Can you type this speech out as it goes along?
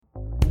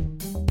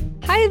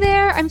Hi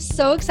there. I'm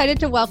so excited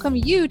to welcome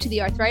you to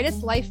the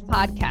Arthritis Life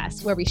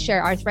podcast, where we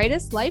share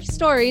arthritis life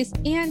stories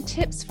and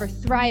tips for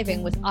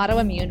thriving with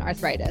autoimmune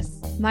arthritis.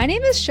 My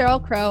name is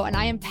Cheryl Crow, and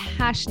I am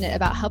passionate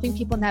about helping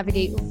people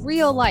navigate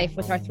real life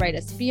with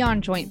arthritis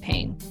beyond joint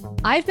pain.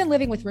 I've been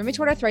living with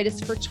rheumatoid arthritis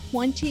for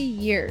 20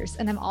 years,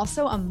 and I'm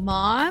also a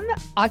mom,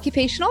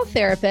 occupational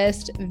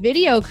therapist,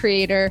 video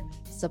creator,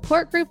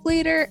 support group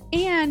leader,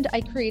 and I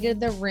created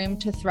the Room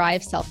to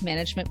Thrive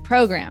self-management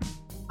program.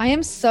 I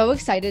am so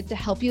excited to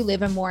help you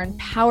live a more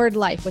empowered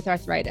life with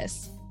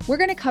arthritis. We're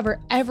going to cover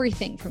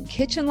everything from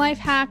kitchen life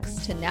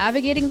hacks to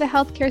navigating the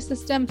healthcare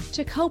system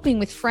to coping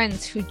with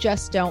friends who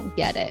just don't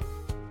get it.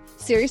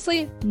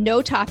 Seriously,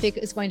 no topic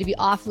is going to be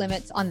off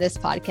limits on this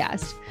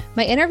podcast.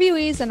 My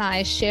interviewees and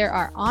I share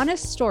our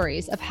honest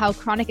stories of how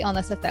chronic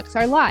illness affects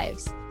our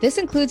lives. This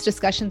includes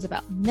discussions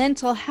about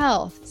mental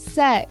health,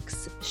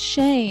 sex,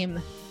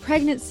 shame,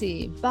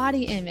 pregnancy,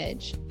 body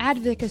image,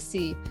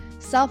 advocacy,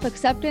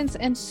 self-acceptance,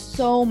 and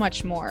so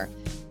much more.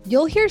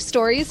 You'll hear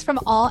stories from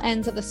all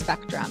ends of the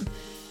spectrum,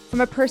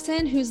 from a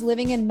person who's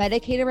living in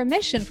medicated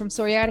remission from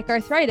psoriatic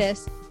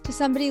arthritis to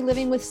somebody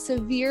living with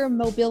severe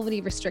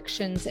mobility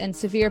restrictions and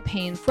severe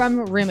pain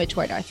from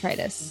rheumatoid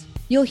arthritis.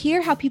 You'll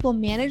hear how people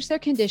manage their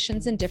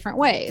conditions in different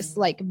ways,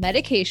 like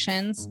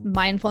medications,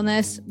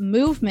 mindfulness,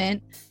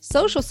 movement,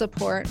 social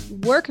support,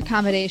 work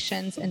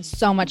accommodations, and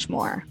so much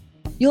more.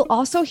 You'll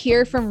also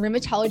hear from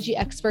rheumatology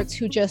experts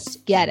who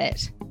just get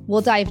it.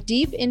 We'll dive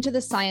deep into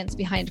the science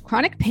behind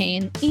chronic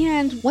pain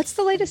and what's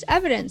the latest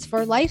evidence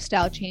for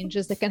lifestyle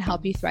changes that can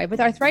help you thrive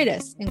with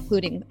arthritis,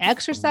 including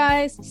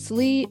exercise,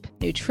 sleep,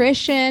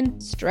 nutrition,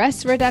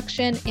 stress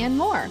reduction, and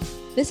more.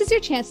 This is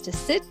your chance to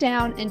sit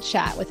down and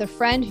chat with a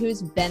friend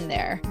who's been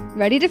there.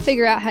 Ready to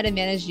figure out how to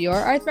manage your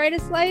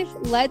arthritis life?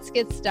 Let's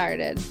get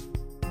started.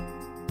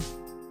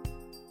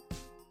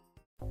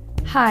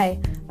 Hi,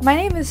 my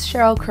name is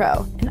Cheryl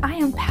Crow, and I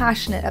am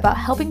passionate about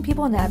helping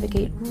people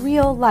navigate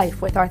real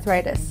life with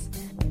arthritis.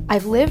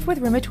 I've lived with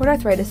rheumatoid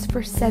arthritis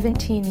for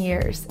 17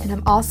 years, and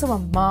I'm also a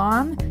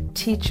mom,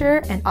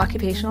 teacher, and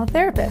occupational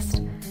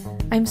therapist.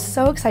 I'm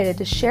so excited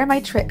to share my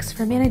tricks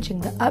for managing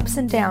the ups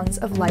and downs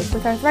of life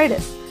with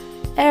arthritis.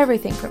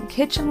 Everything from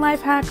kitchen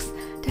life hacks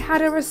to how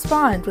to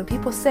respond when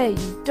people say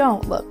you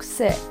don't look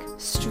sick,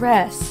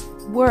 stress,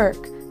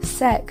 work,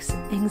 sex,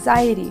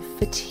 anxiety,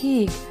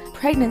 fatigue,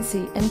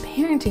 pregnancy, and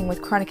parenting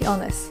with chronic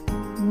illness.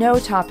 No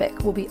topic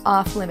will be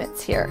off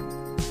limits here.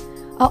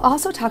 I'll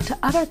also talk to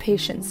other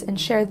patients and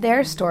share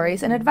their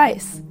stories and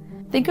advice.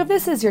 Think of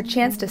this as your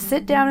chance to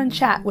sit down and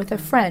chat with a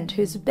friend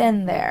who's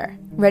been there.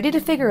 Ready to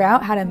figure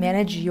out how to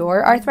manage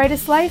your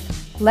arthritis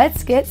life?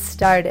 Let's get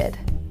started.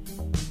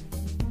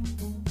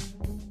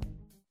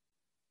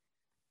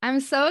 I'm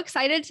so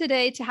excited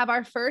today to have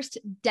our first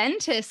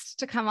dentist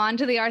to come on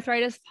to the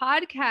Arthritis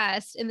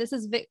podcast. And this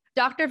is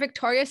Dr.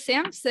 Victoria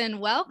Sampson.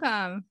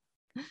 Welcome.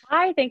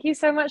 Hi, thank you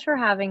so much for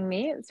having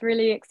me. It's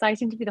really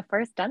exciting to be the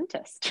first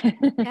dentist.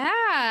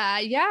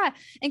 Yeah.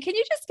 And can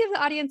you just give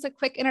the audience a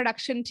quick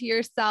introduction to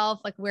yourself,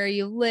 like where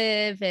you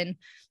live and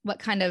what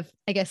kind of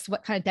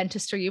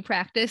dentistry you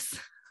practice?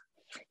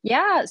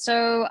 Yeah,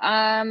 so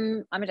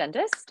I'm a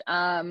dentist.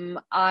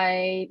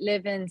 I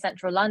live in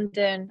central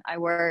London. I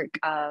work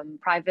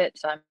private,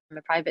 so I'm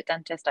a private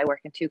dentist. I work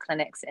in 2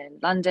 clinics in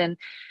London.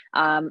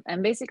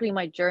 And basically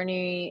my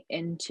journey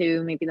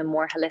into maybe the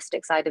more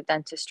holistic side of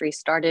dentistry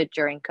started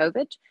during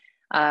COVID.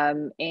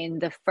 In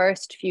the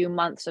first few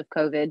months of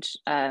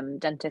COVID,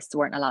 dentists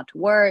weren't allowed to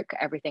work.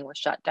 Everything was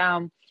shut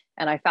down.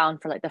 And I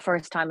found for like the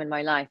first time in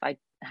my life, I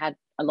had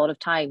a lot of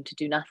time to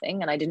do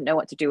nothing and I didn't know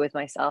what to do with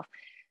myself.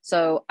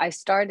 So I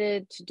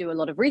started to do a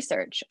lot of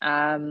research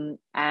and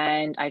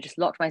I just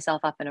locked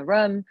myself up in a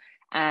room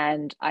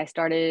and I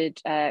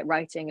started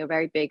writing a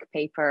very big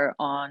paper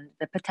on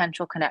the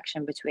potential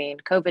connection between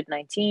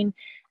COVID-19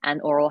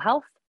 and oral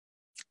health.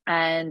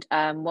 And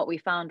what we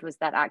found was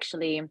that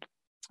actually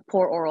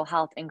poor oral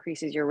health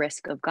increases your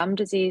risk of gum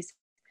disease.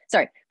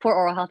 Poor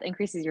oral health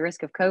increases your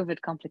risk of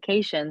COVID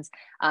complications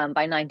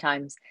by 9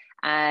 times.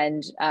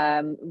 And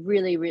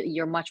really,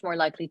 you're much more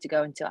likely to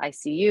go into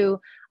ICU.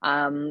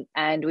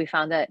 And we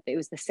found that it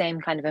was the same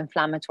kind of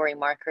inflammatory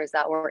markers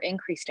that were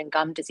increased in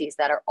gum disease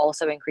that are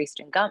also increased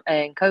in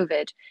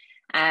COVID.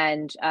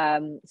 And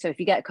so if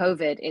you get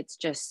COVID, it's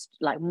just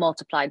like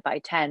multiplied by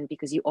 10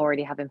 because you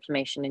already have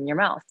inflammation in your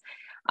mouth.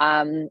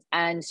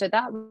 And so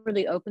that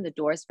really opened the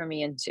doors for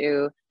me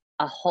into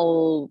a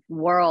whole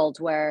world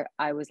where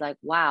I was like,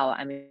 wow,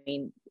 I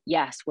mean,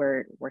 yes,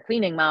 we're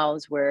cleaning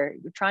mouths, we're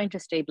trying to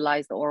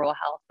stabilize the oral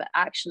health, but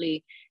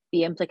actually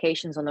the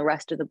implications on the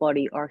rest of the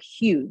body are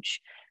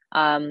huge.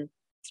 And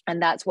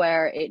that's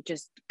where it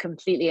just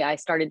completely, I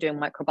started doing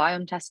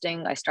microbiome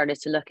testing. I started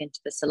to look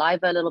into the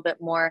saliva a little bit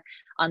more,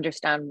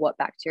 understand what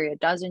bacteria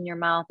does in your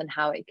mouth and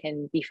how it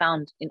can be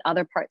found in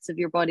other parts of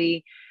your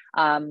body.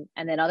 And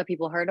then other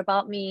people heard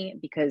about me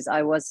because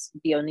I was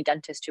the only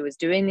dentist who was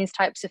doing these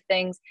types of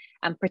things.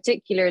 And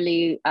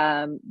particularly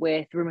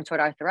with rheumatoid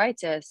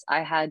arthritis,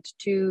 I had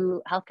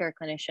two healthcare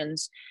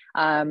clinicians.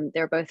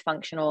 They're both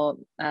functional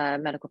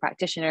medical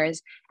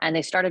practitioners, and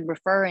they started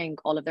referring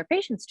all of their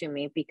patients to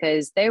me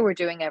because they were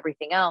doing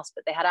everything else,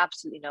 but they had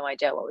absolutely no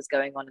idea what was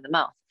going on in the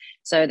mouth.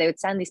 So they would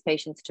send these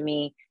patients to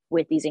me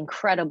with these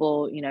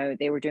incredible,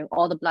 they were doing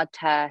all the blood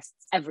tests,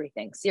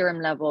 everything,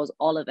 serum levels,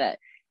 all of it.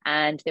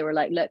 And they were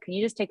like, look, can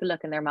you just take a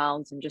look in their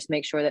mouths and just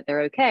make sure that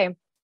they're okay?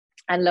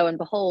 And lo and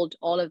behold,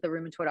 all of the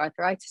rheumatoid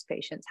arthritis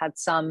patients had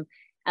some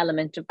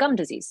element of gum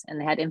disease and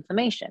they had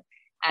inflammation.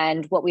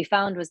 And what we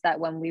found was that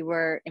when we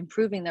were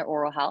improving their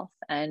oral health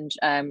and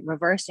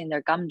reversing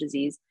their gum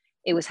disease,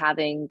 it was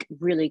having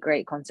really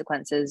great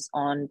consequences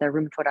on their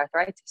rheumatoid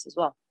arthritis as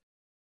well.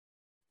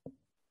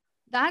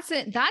 That's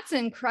it. That's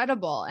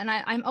incredible. And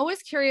I'm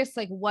always curious,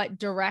 like what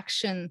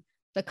direction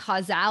the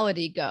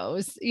causality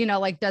goes,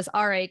 like does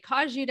RA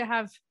cause you to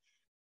have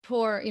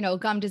poor,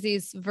 gum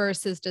disease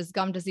versus does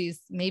gum disease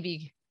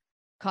maybe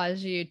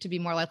cause you to be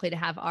more likely to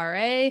have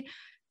RA?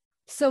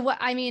 So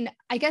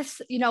I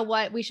guess,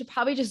 we should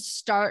probably just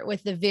start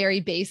with the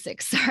very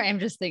basics. Sorry, I'm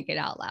just thinking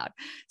out loud.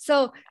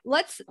 So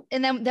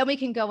and then we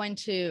can go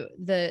into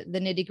the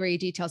nitty-gritty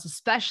details,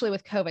 especially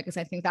with COVID, because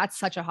I think that's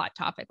such a hot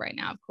topic right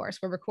now. Of course,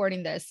 we're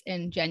recording this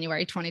in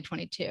January,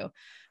 2022.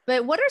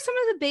 But what are some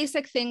of the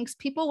basic things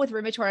people with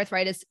rheumatoid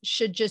arthritis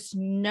should just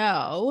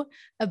know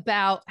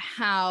about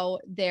how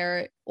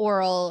their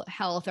oral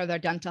health or their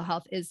dental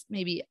health is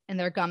maybe, and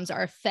their gums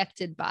are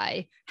affected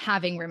by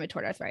having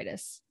rheumatoid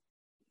arthritis?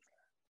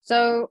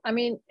 So,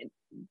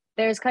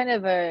 there's kind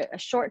of a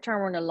short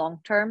term and a long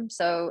term.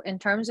 So in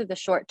terms of the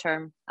short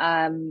term,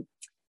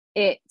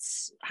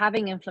 it's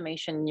having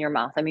inflammation in your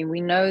mouth. We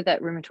know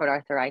that rheumatoid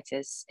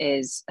arthritis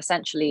is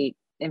essentially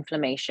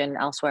inflammation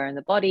elsewhere in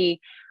the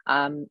body.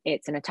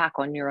 It's an attack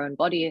on your own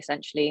body,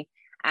 essentially.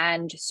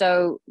 And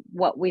so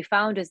what we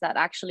found is that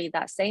actually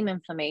that same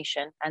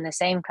inflammation and the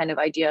same kind of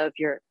idea of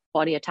your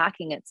body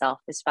attacking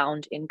itself is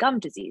found in gum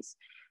disease.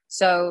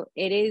 So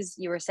it is,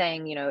 you were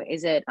saying,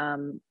 is it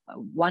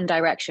one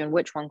direction,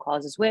 which one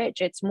causes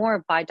which? It's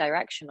more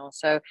bidirectional.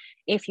 So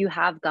if you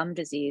have gum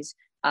disease,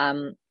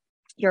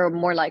 you're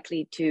more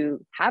likely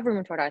to have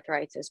rheumatoid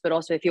arthritis, but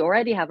also if you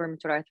already have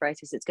rheumatoid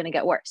arthritis, it's going to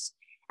get worse.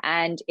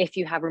 And if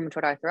you have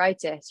rheumatoid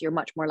arthritis, you're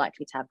much more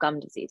likely to have gum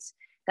disease.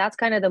 That's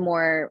kind of the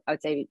more, I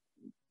would say,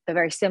 the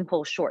very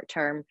simple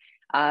short-term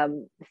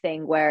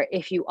thing, where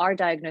if you are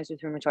diagnosed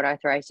with rheumatoid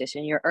arthritis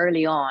and you're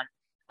early on,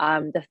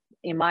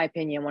 in my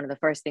opinion, one of the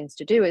first things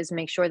to do is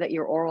make sure that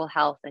your oral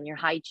health and your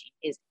hygiene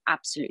is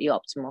absolutely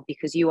optimal,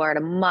 because you are at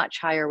a much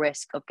higher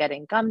risk of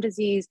getting gum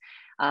disease,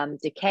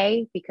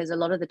 decay, because a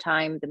lot of the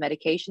time the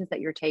medications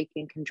that you're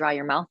taking can dry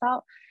your mouth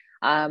out.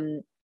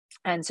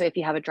 And so if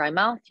you have a dry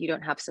mouth, you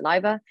don't have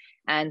saliva,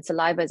 and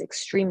saliva is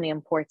extremely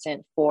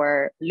important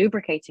for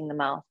lubricating the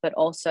mouth, but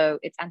also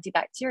it's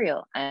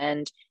antibacterial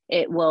and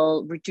it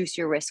will reduce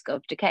your risk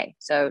of decay.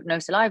 So no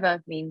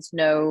saliva means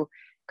no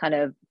kind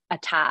of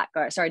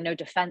no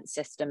defense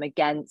system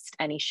against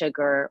any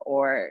sugar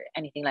or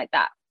anything like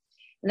that.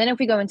 And then if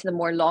we go into the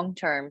more long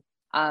term,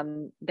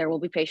 there will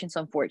be patients,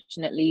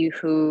 unfortunately,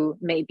 who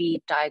may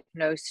be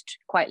diagnosed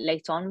quite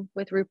late on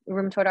with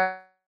rheumatoid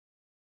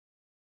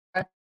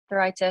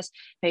arthritis,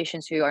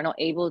 patients who are not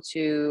able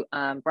to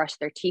brush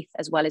their teeth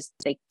as well as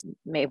they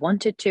may have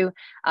wanted to,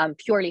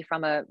 purely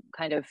from a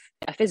kind of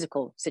a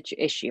physical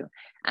issue.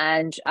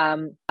 And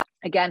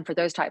again, for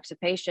those types of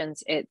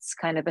patients, it's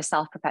kind of a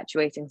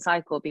self-perpetuating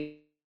cycle,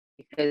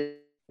 because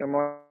you're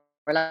more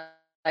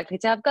likely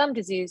to have gum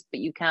disease, but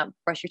you can't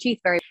brush your teeth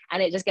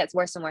and it just gets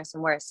worse and worse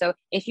and worse. So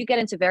if you get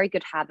into very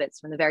good habits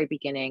from the very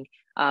beginning,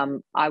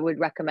 I would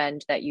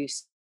recommend that you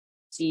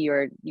see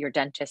your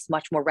dentist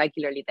much more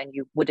regularly than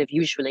you would have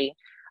usually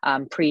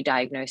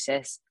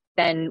pre-diagnosis.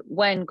 Then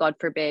when, God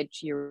forbid,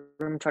 your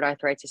rheumatoid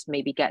arthritis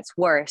maybe gets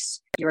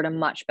worse, you're in a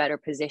much better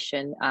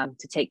position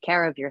to take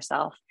care of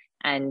yourself,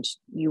 and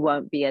you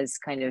won't be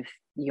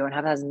you won't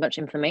have as much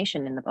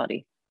inflammation in the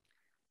body.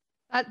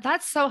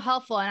 That's so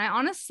helpful. And I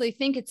honestly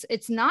think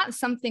it's not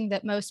something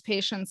that most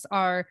patients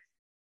are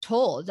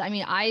told.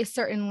 I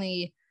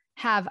certainly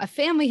have a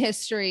family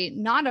history,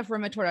 not of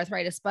rheumatoid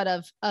arthritis, but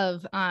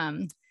of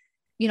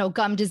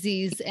gum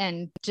disease,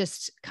 and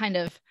just kind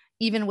of,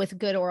 even with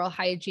good oral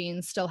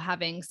hygiene, still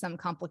having some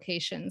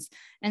complications.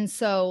 And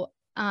so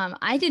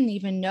I didn't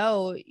even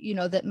know,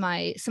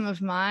 that some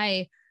of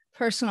my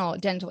personal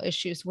dental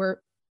issues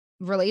were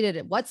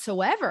related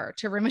whatsoever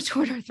to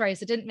rheumatoid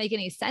arthritis. It didn't make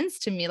any sense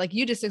to me. Like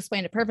you just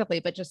explained it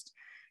perfectly, but just,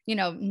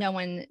 no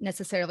one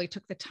necessarily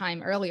took the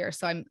time earlier.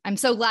 So I'm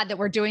so glad that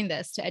we're doing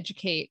this to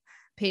educate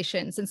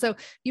patients. And so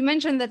you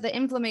mentioned that the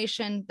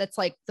inflammation, that's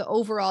like the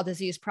overall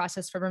disease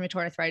process for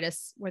rheumatoid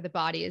arthritis, where the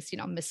body is,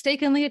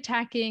 mistakenly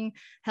attacking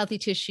healthy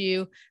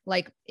tissue,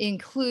 like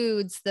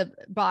includes the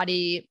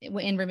body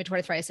in rheumatoid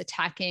arthritis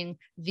attacking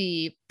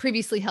the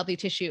previously healthy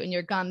tissue in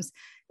your gums.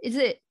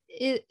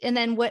 And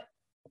then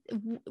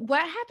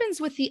what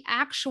happens with the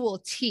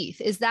actual teeth?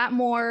 Is that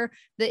more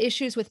the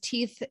issues with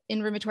teeth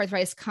in rheumatoid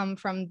arthritis come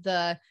from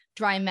the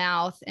dry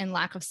mouth and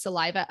lack of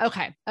saliva?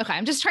 Okay.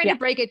 I'm just trying to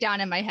break it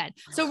down in my head.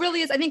 So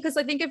really is, I think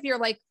if you're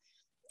like,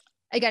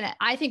 again,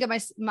 I think of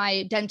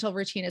my dental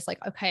routine is like,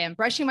 okay, I'm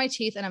brushing my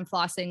teeth and I'm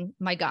flossing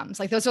my gums.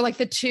 Like those are like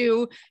the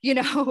two,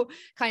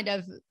 kind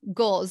of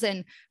goals.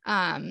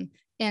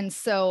 And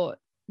so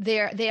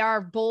they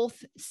are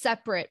both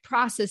separate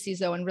processes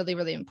though, and really,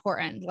 really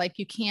important. Like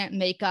you can't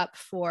make up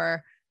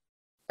for,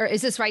 or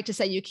is this right to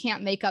say you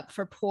can't make up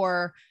for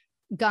poor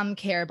gum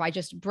care by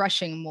just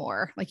brushing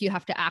more? Like you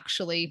have to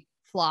actually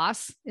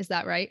floss. Is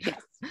that right?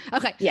 Yes.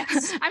 Okay.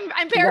 Yes.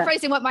 I'm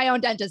paraphrasing what my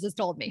own dentist has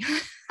told me.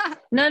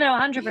 No,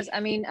 100%. I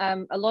mean,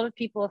 a lot of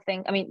people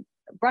think,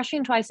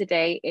 brushing twice a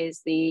day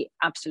is the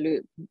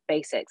absolute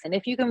basics. And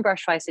if you can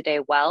brush twice a day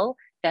well,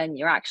 then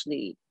you're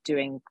actually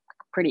doing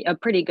a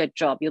pretty good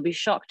job. You'll be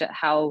shocked at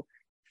how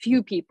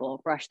few people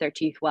brush their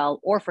teeth well,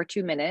 or for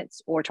 2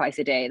 minutes, or twice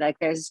a day. Like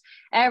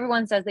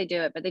everyone says they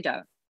do it, but they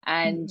don't.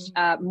 And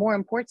more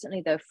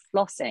importantly, though,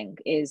 flossing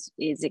is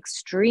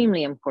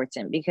extremely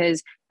important,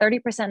 because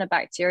 30% of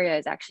bacteria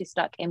is actually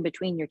stuck in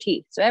between your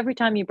teeth. So every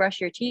time you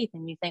brush your teeth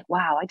and you think,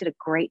 wow, I did a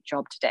great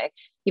job today,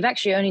 you've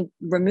actually only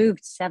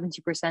removed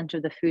 70%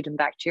 of the food and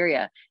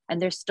bacteria,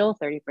 and there's still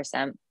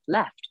 30%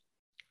 left.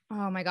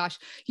 Oh my gosh.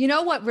 You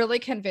know what really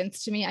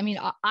convinced me? I mean,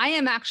 I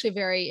am actually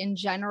very, in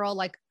general,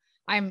 like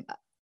I'm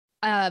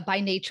by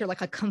nature,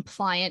 like a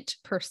compliant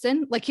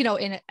person, like,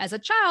 as a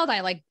child, I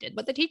like did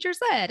what the teacher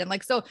said. And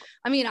like, so,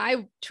 I mean,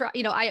 I try,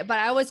 but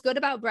I was good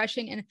about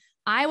brushing, and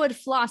I would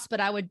floss, but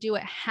I would do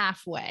it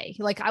halfway.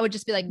 Like I would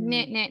just be like,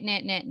 nah,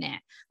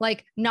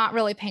 like not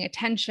really paying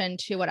attention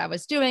to what I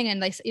was doing. And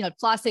like,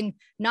 flossing,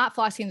 not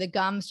flossing the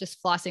gums,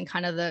 just flossing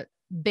kind of the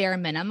bare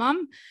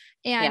minimum.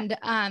 And,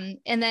 and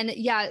then,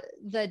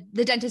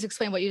 the dentist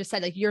explained what you just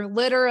said, like, you're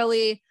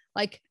literally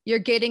like, you're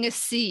getting a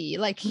C,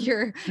 like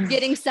you're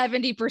getting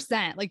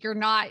 70%, like you're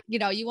not,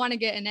 you want to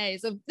get an A.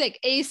 So like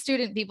A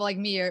student people like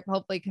me are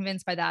hopefully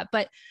convinced by that.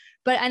 But,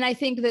 and I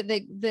think that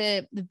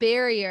the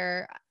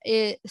barrier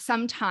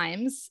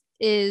sometimes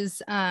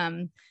is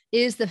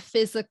the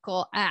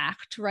physical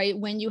act, right?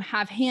 When you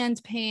have hand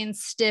pain,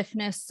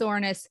 stiffness,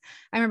 soreness.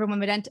 I remember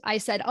when I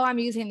said, oh, I'm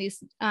using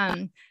these,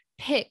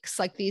 picks,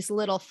 like these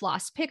little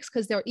floss picks,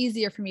 because they're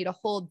easier for me to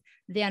hold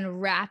than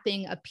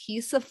wrapping a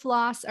piece of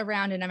floss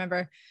around. And I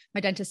remember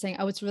my dentist saying,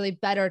 oh, it's really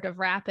better to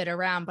wrap it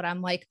around. But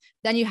I'm like,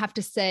 then you have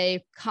to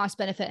say cost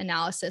benefit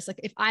analysis. Like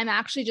if I'm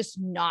actually just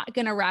not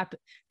going to wrap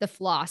the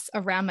floss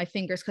around my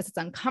fingers because it's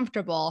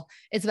uncomfortable,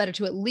 it's better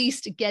to at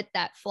least get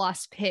that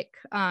floss pick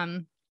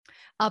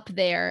up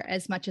there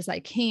as much as I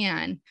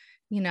can.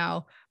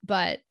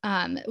 But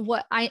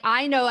what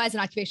I know as an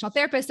occupational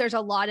therapist, there's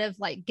a lot of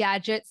like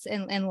gadgets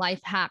and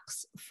life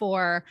hacks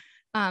for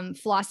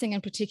flossing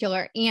in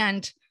particular,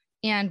 and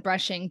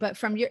brushing. But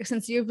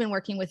since you've been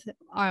working with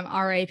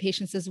RA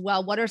patients as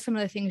well, what are some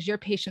of the things your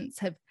patients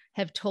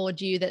have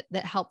told you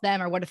that help them,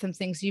 or what are some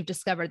things you've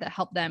discovered that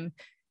help them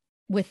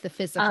with the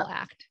physical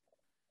act?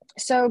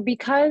 So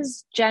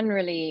because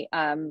generally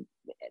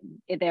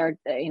they're,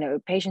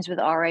 patients with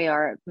RA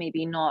are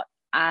maybe not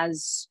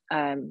as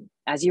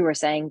you were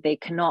saying, they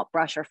cannot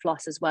brush or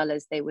floss as well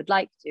as they would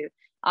like to.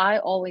 I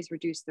always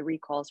reduce the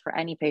recalls for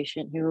any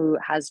patient who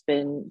has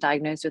been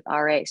diagnosed with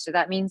RA. So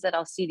that means that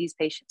I'll see these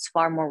patients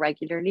far more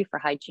regularly for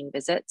hygiene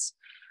visits.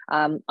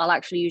 I'll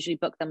actually usually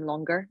book them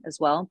longer as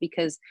well,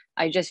 because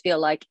I just feel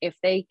like if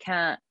they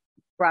can't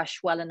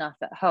brush well enough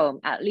at home,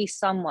 at least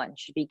someone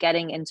should be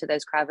getting into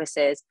those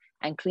crevices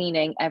and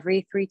cleaning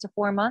every 3 to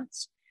 4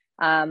 months.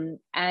 And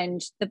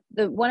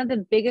the one of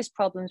the biggest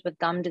problems with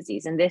gum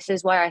disease, and this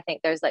is why I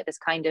think there's like this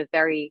kind of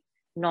very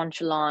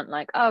nonchalant,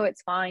 like, oh,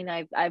 it's fine,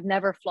 I've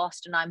never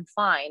flossed and I'm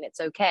fine, it's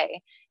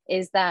okay,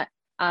 is that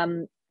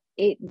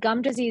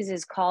gum disease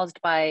is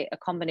caused by a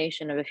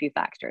combination of a few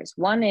factors.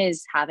 One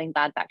is having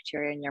bad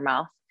bacteria in your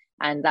mouth,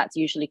 and that's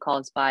usually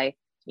caused by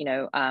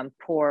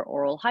poor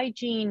oral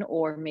hygiene,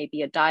 or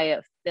maybe a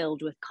diet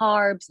filled with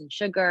carbs and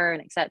sugar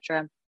and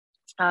etc.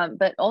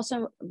 But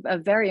also a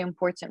very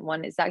important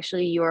one is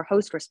actually your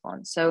host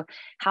response. So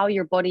how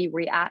your body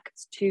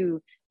reacts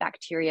to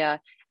bacteria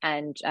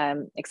and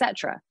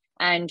etc.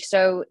 And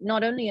so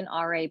not only in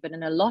RA, but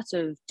in a lot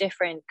of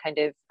different kind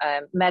of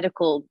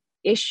medical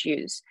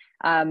issues,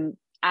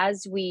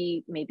 as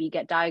we maybe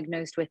get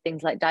diagnosed with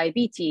things like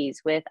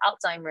diabetes, with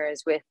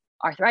Alzheimer's, with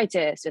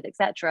arthritis, with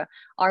etc.,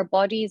 our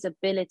body's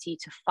ability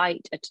to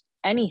fight at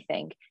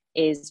anything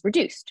is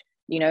reduced.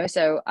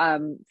 So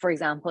for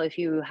example, if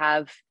you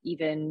have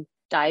even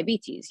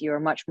diabetes, you're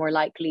much more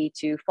likely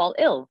to fall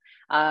ill.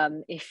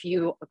 If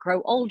you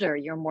grow older,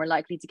 you're more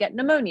likely to get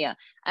pneumonia.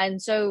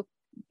 And so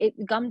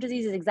gum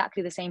disease is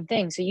exactly the same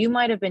thing. So you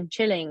might have been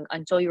chilling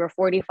until you were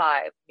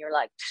 45. You're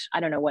like, I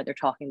don't know what they're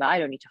talking about. I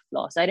don't need to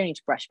floss. I don't need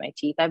to brush my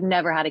teeth. I've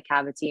never had a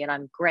cavity and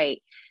I'm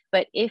great.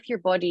 But if your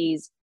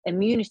body's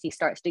immunity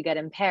starts to get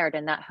impaired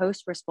and that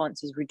host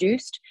response is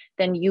reduced,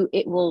 then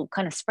it will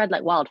kind of spread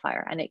like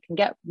wildfire, and it can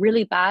get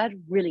really bad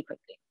really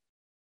quickly.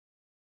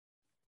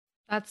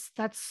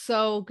 That's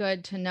so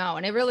good to know.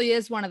 And it really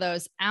is one of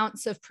those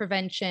ounce of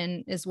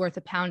prevention is worth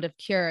a pound of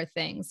cure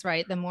things,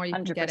 right? The more you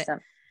can get it. 100%.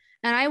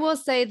 And I will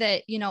say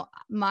that,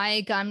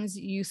 my gums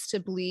used to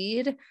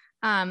bleed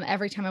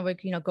every time I would,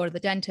 go to the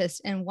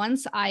dentist. And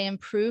once I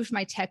improved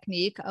my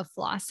technique of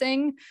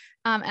flossing,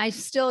 I'm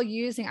still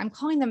using, I'm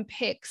calling them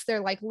picks.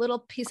 They're like little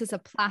pieces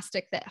of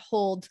plastic that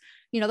hold,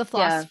 the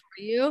floss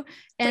for you. It's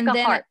and like a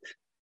then, harp.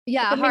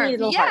 yeah, Like a mini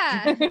little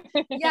yeah, harp.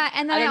 yeah.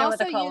 And then I I don't know what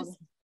also they're called. use,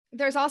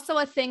 there's also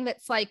a thing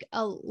that's like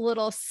a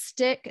little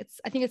stick.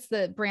 I think it's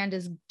the brand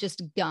is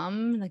just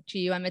gum, like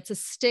GUM. It's a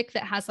stick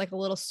that has like a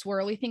little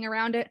swirly thing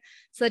around it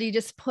so that you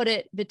just put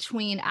it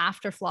between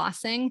after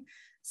flossing.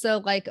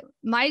 So like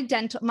my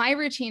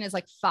routine is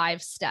like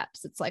 5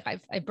 steps. It's like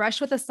I brush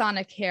with a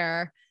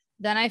Sonicare,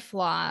 then I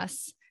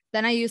floss,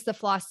 then I use the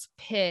floss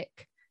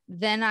pick,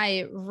 then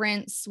I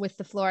rinse with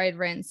the fluoride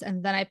rinse,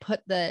 and then I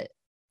put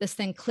this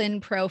thing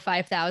Clean Pro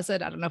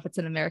 5000. I don't know if it's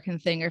an American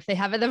thing or if they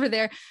have it over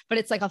there, but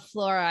it's like a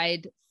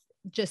fluoride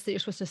just that you're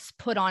supposed to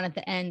put on at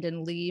the end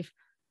and leave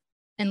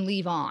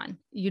on.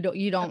 You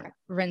don't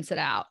rinse it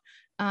out.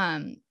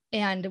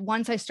 And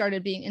once I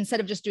started instead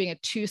of just doing a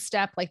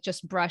 2-step, like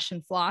just brush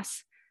and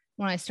floss,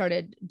 when I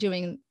started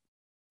doing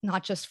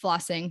not just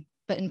flossing,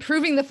 but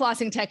improving the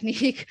flossing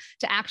technique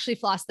to actually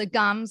floss the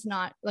gums,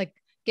 not like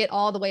get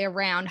all the way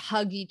around,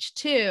 hug each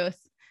tooth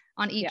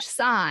on each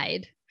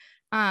side.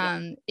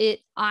 I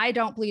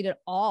don't bleed at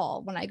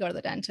all when I go to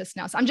the dentist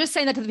now. So I'm just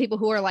saying that to the people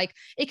who are like,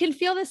 it can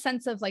feel this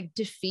sense of like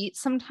defeat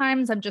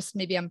sometimes.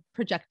 Maybe I'm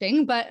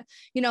projecting, but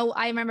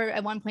I remember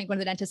at one point going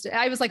to the dentist,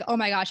 I was like, oh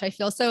my gosh, I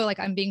feel so like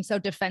I'm being so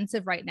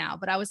defensive right now.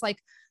 But I was like,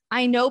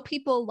 I know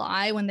people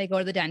lie when they go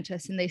to the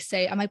dentist and they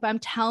say, I'm like, but I'm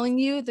telling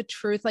you the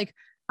truth. Like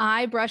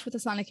I brush with a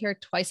Sonicare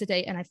twice a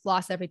day and I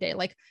floss every day.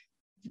 Like,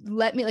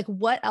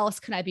 what else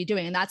can I be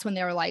doing? And that's when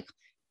they were like,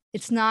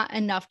 it's not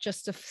enough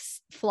just to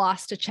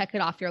floss to check it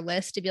off your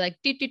list to be like,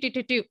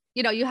 do.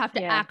 You have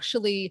to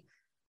actually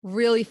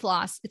really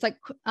floss. It's like,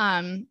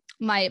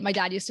 my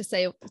dad used to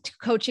say,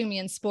 coaching me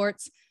in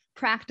sports,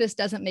 practice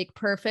doesn't make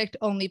perfect,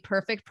 only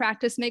perfect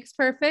practice makes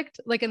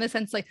perfect. Like in the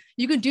sense, like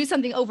you can do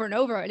something over and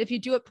over. And if you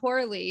do it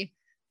poorly,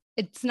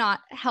 it's not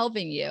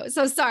helping you.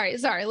 So sorry,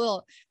 a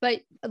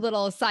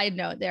little side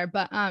note there,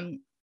 but no, I'm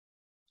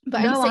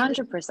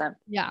saying 100%.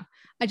 Yeah.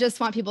 I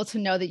just want people to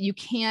know that you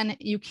can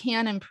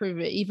improve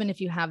it, even if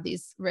you have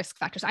these risk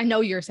factors. I know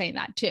you're saying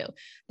that too,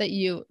 that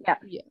you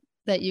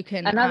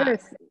can.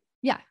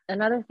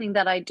 Another thing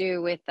that I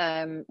do with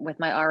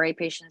my RA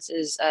patients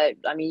is,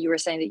 you were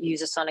saying that you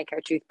use a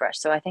Sonicare toothbrush.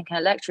 So I think an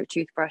electric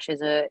toothbrush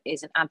is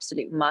an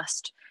absolute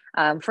must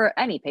for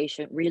any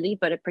patient really,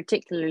 but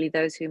particularly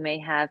those who may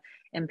have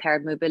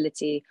impaired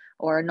mobility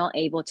or are not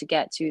able to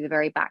get to the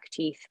very back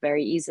teeth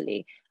very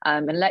easily.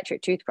 An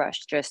electric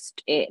toothbrush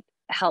it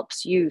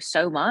helps you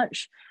so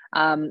much.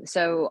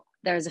 So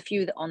there's a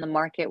few on the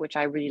market which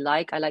I really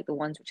like. I like the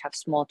ones which have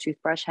small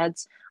toothbrush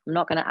heads. I'm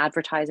not going to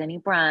advertise any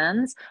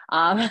brands,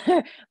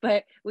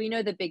 but we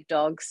know the big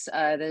dogs,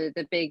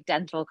 the big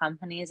dental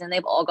companies, and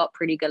they've all got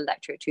pretty good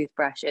electric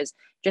toothbrushes.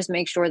 Just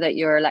make sure that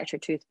your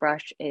electric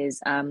toothbrush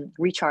is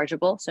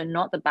rechargeable, so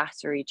not the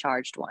battery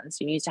charged ones.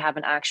 You need to have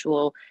an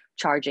actual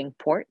charging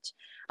port.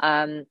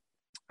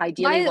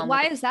 Ideally,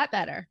 why is that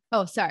better?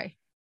 Oh, sorry.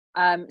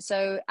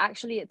 So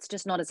actually it's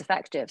just not as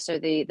effective. So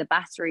the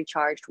battery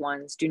charged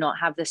ones do not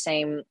have the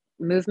same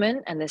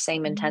movement and the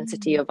same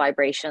intensity of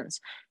vibrations.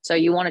 So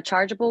you want a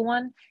chargeable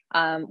one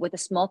with a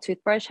small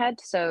toothbrush head,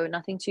 so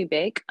nothing too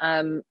big.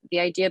 The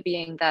idea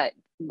being that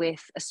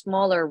with a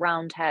smaller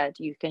round head,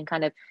 you can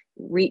kind of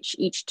reach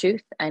each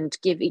tooth and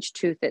give each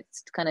tooth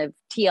its kind of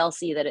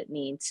TLC that it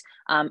needs,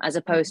 as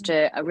opposed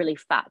to a really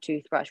fat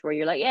toothbrush where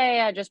you're like,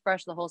 yeah, just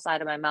brush the whole side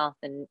of my mouth,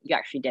 and you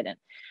actually didn't.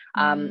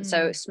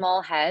 So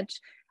small head.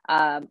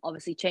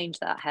 Obviously change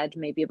that head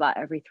maybe about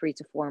every 3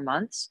 to 4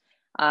 months.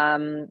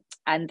 And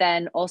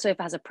then also if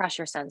it has a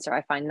pressure sensor,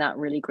 I find that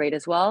really great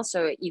as well.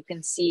 So you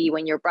can see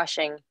when you're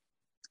brushing,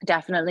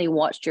 definitely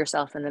watch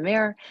yourself in the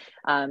mirror,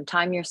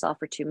 time yourself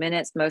for 2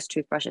 minutes. Most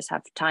toothbrushes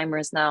have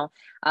timers now,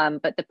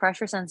 but the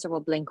pressure sensor will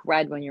blink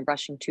red when you're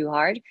brushing too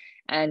hard.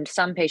 And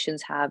some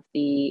patients have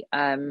the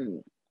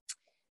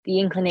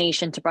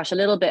inclination to brush a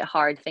little bit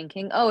hard,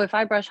 thinking, oh, if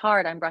I brush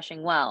hard, I'm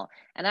brushing well.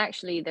 And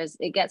actually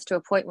it gets to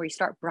a point where you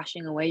start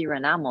brushing away your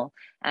enamel,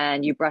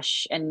 and you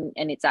brush and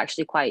it's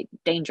actually quite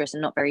dangerous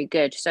and not very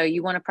good. So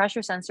you want a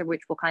pressure sensor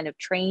which will kind of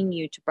train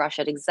you to brush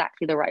at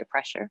exactly the right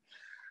pressure.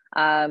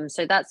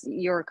 So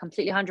you're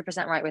completely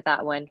 100% right with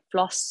that one.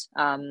 Floss,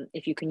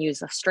 if you can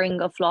use a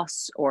string of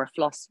floss or a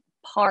floss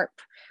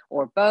harp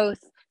or both.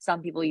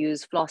 Some people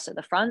use floss at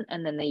the front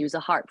and then they use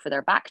a harp for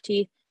their back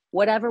teeth.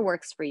 Whatever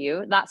works for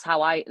you. That's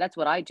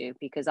what I do,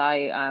 because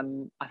I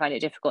find it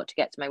difficult to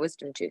get to my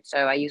wisdom tooth. So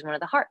I use one of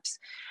the harps.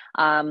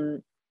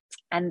 And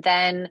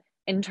then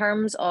in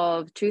terms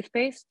of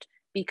toothpaste,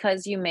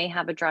 because you may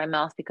have a dry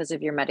mouth because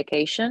of your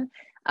medication,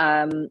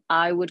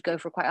 I would go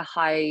for quite a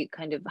highly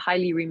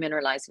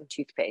remineralizing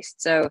toothpaste.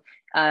 So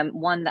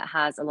one that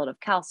has a lot of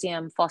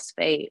calcium,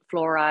 phosphate,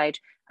 fluoride,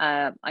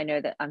 I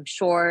know that I'm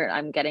sure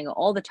I'm getting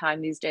all the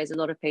time these days. A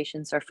lot of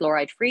patients are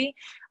fluoride free.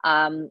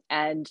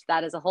 And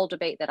that is a whole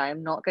debate that I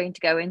am not going to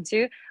go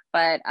into.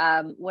 But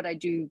what I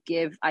do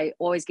give, I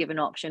always give an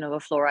option of a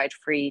fluoride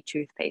free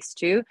toothpaste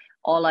too.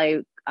 All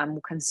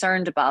I'm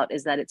concerned about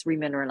is that it's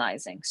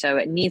remineralizing. So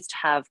it needs to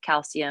have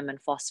calcium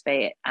and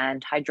phosphate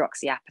and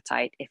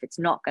hydroxyapatite. If it's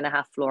not going to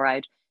have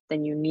fluoride,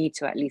 then you need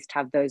to at least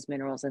have those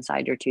minerals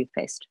inside your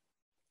toothpaste.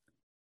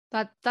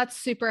 That's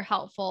super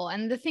helpful.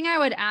 And the thing I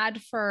would add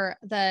for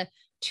the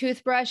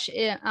toothbrush,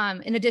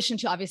 in addition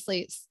to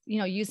obviously,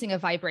 using a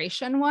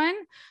vibration one,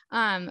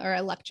 or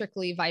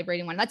electrically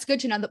vibrating one, that's good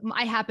to know. That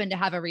I happen to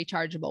have a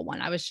rechargeable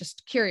one. I was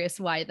just curious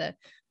why the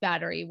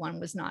battery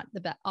one was not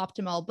the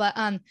optimal, but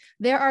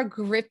there are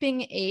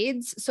gripping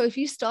aids. So if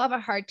you still have a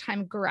hard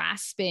time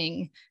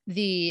grasping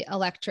the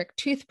electric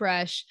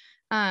toothbrush,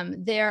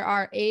 there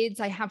are aids.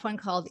 I have one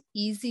called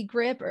Easy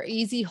Grip or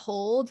Easy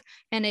Hold,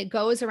 and it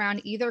goes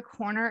around either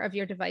corner of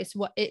your device.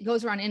 It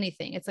goes around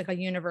anything. It's like a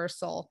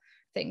universal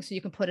thing. So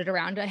you can put it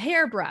around a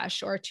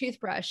hairbrush or a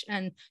toothbrush,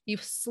 and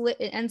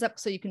it ends up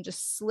so you can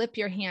just slip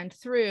your hand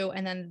through,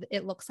 and then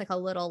it looks like a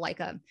little,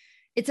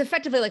 it's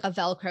effectively like a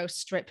Velcro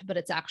strip, but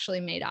it's actually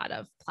made out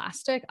of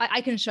plastic.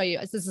 I can show you.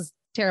 This is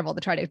terrible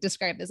to try to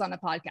describe this on a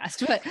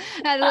podcast, but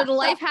the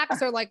life hacks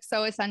are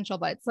so essential,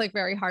 but it's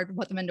very hard to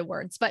put them into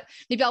words. But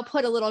maybe I'll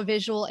put a little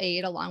visual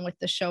aid along with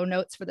the show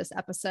notes for this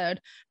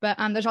episode. But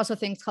there's also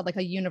things called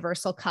a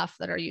universal cuff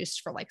that are used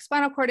for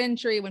spinal cord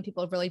injury, when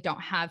people really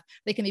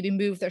they can maybe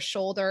move their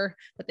shoulder,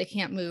 but they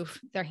can't move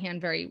their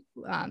hand very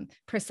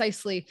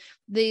precisely.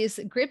 These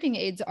gripping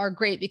aids are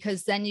great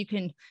because then you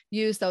can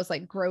use those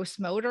gross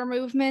motor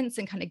movements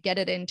and kind of get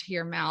it into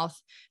your mouth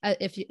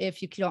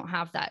if you don't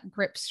have that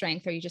grip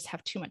strength, or you just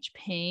have too much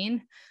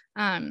pain.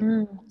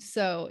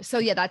 So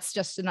yeah, that's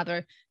just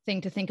another thing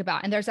to think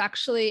about. And there's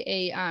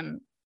actually a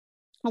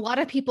lot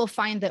of people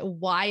find that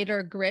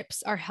wider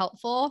grips are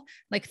helpful.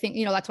 That's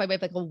why we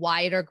have a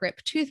wider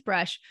grip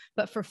toothbrush,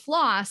 but for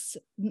floss,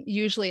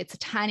 usually it's a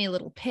tiny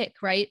little pick,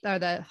 right? Or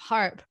the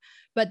harp.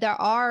 But there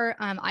are,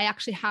 I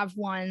actually have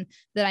one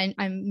that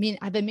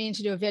I've been meaning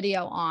to do a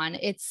video on.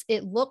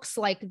 It looks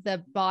like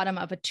the bottom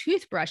of a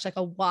toothbrush, like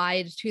a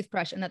wide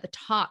toothbrush, and at the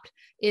top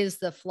is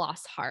the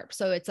floss harp.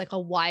 So it's like a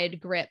wide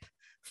grip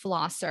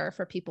flosser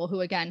for people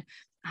who, again,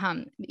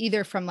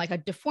 either from a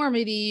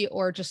deformity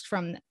or just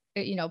from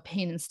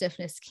pain and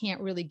stiffness,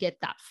 can't really get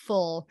that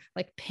full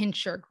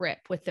pincher grip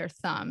with their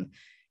thumb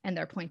and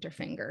their pointer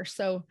finger.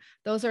 So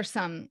those are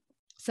some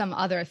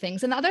other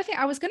things. And the other thing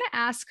I was going to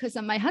ask, because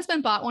my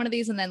husband bought one of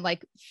these, and then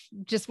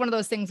just one of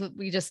those things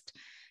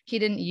he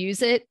didn't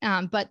use it.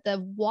 But the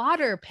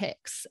water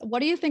picks, what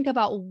do you think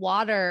about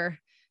water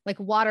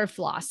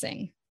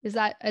flossing? Is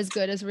that as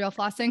good as real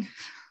flossing?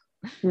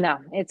 No,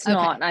 it's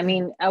not. I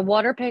mean, a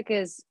water pick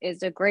is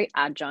a great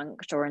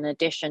adjunct or an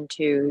addition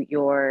to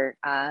your,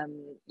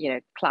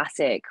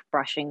 classic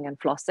brushing and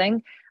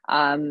flossing.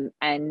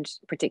 And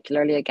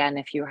particularly, again,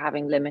 if you're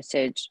having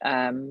limited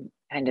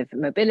kind of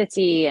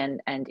mobility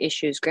and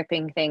issues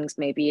gripping things,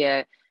 maybe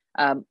a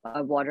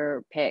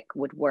water pick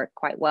would work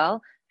quite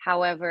well.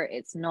 However,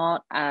 it's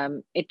not,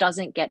 it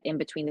doesn't get in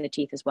between the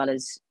teeth as well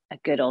as a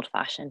good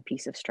old-fashioned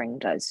piece of string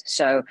does.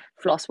 So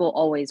floss will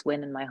always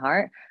win in my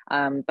heart.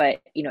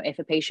 But if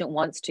a patient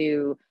wants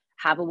to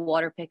have a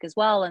water pick as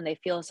well, and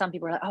some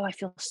people are like, oh, I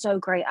feel so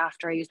great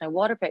after I use my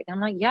water pick. And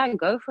I'm like, yeah,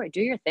 go for it,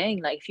 do your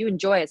thing. If you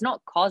enjoy it, it's not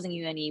causing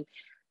you any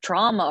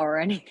trauma or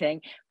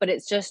anything, but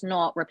it's just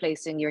not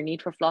replacing your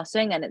need for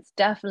flossing, and it's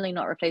definitely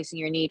not replacing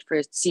your need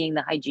for seeing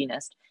the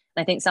hygienist.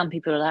 And I think some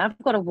people are like,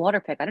 I've got a water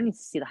pick, I don't need to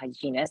see the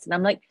hygienist. And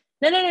I'm like,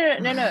 no,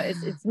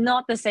 it's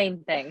not the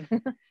same thing.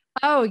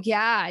 Oh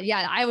yeah.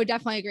 I would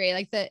definitely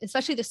agree.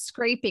 Especially the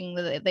scraping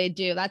that they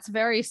do, that's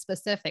very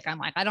specific. I'm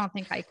like, I don't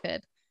think I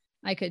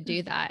could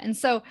do that. And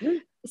so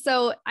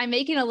I'm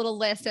making a little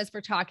list as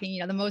we're talking,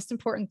 the most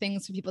important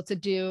things for people to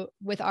do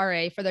with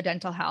RA for their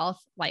dental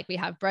health. We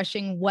have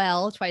brushing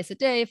well twice a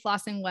day,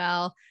 flossing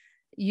well,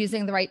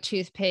 using the right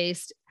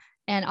toothpaste,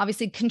 and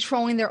obviously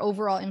controlling their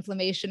overall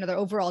inflammation or their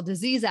overall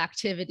disease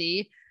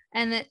activity.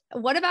 And then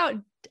what about,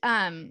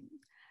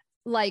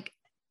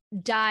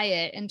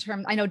 diet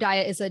I know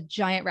diet is a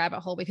giant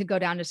rabbit hole we could go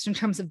down just in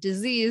terms of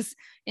disease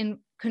in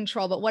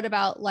control, but what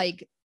about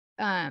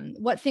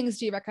what things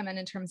do you recommend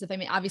in terms of,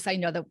 obviously I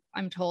know that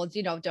I'm told,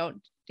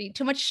 don't eat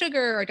too much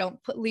sugar, or don't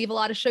leave a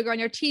lot of sugar on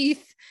your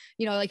teeth.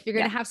 If you're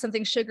going to have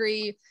something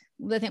sugary,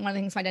 I think one of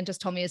the things my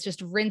dentist told me is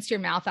just rinse your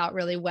mouth out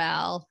really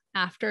well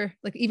after,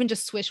 even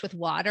just swish with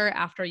water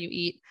after you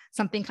eat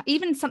something,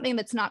 even something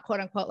that's not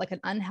quote unquote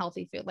an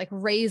unhealthy food, like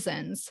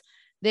raisins.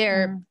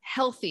 They're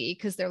healthy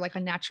because they're a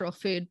natural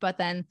food, but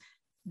then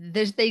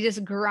they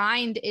just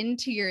grind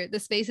into the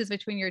spaces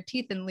between your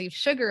teeth and leave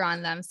sugar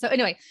on them. So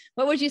anyway,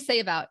 what would you say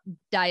about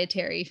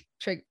dietary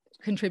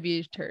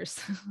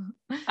contributors?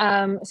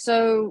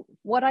 So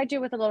What I do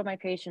with a lot of my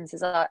patients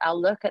is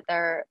I'll look at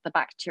the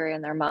bacteria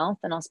in their mouth,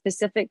 and I'll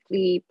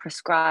specifically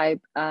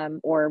prescribe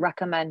or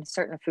recommend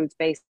certain foods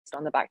based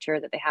on the bacteria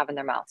that they have in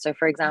their mouth. So,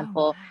 for Oh, wow.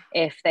 example,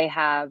 if they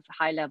have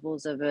high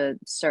levels of a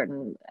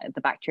certain,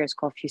 the bacteria is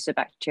called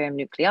Fusobacterium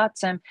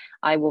nucleatum,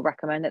 I will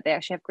recommend that they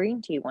actually have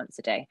green tea once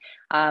a day.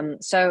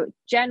 So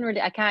generally,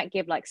 I can't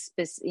give like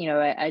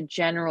a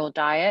general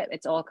diet.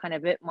 It's all kind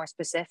of a bit more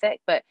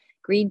specific, but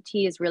green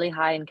tea is really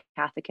high in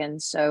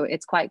catechins, so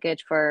it's quite good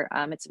for,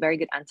 it's a very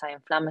good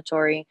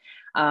anti-inflammatory.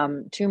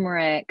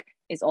 Turmeric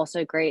is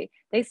also great.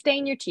 They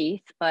stain your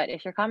teeth, but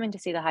if you're coming to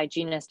see the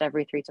hygienist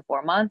every 3 to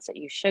 4 months,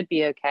 you should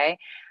be okay.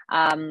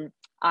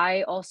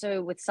 I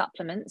also, with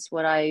supplements,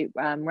 what I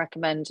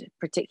recommend,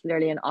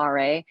 particularly in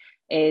RA,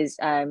 is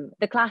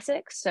the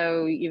classics.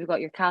 So you've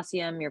got your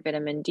calcium, your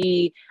vitamin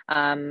D.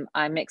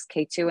 I mix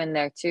K2 in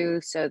there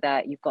too, so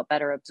that you've got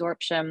better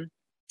absorption.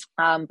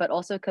 But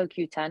also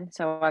CoQ10.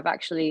 So I'm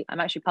actually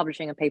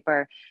publishing a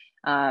paper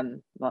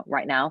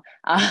right now.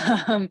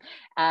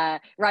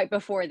 Right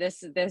before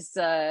this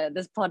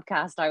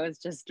podcast, I was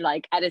just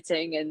like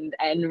editing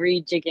and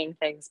rejigging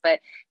things. But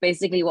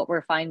basically, what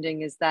we're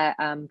finding is that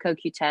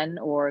CoQ10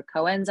 or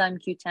coenzyme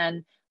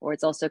Q10, or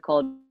it's also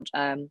called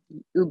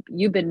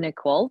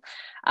ubiquinol,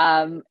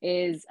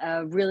 is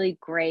a really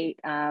great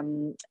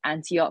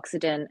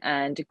antioxidant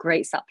and a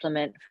great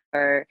supplement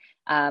for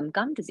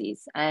gum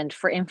disease and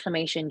for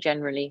inflammation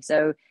generally.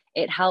 So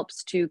it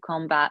helps to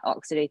combat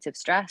oxidative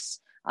stress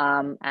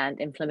and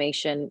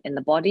inflammation in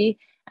the body.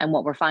 And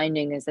what we're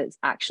finding is that it's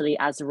actually,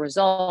 as a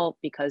result,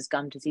 because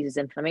gum disease is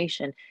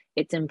inflammation,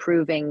 it's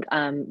improving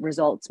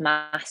results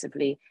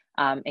massively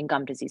in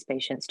gum disease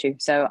patients too.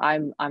 So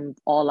I'm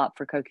all up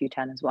for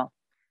CoQ10 as well.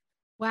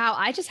 Wow.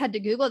 I just had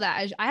to Google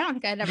that. I don't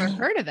think I'd ever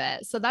heard of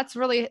it. So that's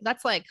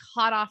like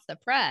hot off the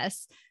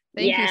press.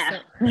 Thank you. So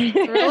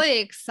it's really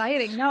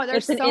exciting. No,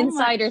 there's it's an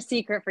insider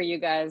secret for you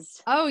guys.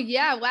 Oh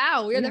yeah.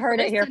 Wow. We're you the heard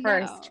first it here to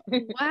first.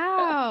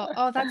 Wow.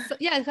 Oh,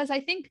 yeah. Because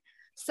I think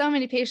so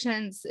many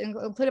patients,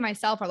 including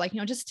myself, are like,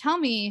 just tell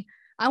me,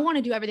 I want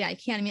to do everything I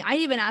can. I mean, I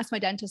even asked my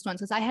dentist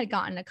once because I had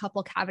gotten a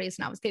couple cavities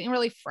and I was getting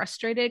really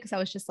frustrated because I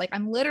was just like,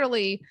 I'm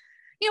literally,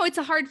 it's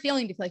a hard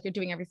feeling to feel like you're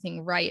doing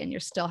everything right and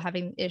you're still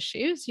having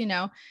issues,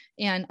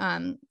 and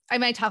I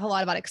might talk a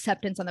lot about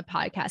acceptance on the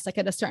podcast. Like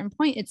at a certain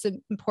point, it's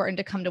important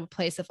to come to a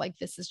place of like,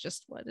 this is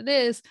just what it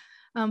is.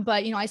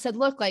 But, I said,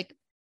 look, like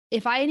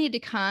if I need to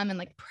come and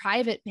like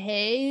private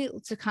pay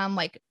to come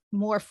like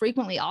more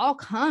frequently, I'll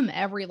come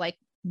every like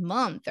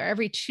month or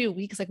every 2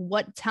 weeks. Like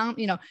what town,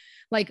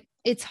 like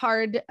it's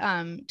hard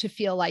to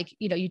feel like,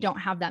 you don't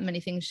have that many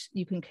things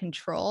you can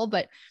control,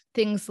 but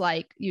things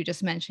like you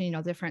just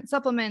mentioned, different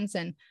supplements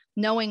and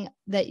knowing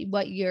that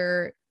what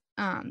you're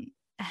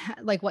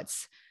like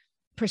what's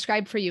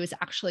prescribed for you is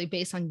actually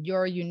based on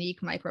your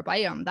unique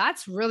microbiome.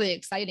 That's really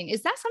exciting.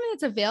 Is that something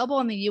that's available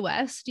in the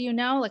US? Do you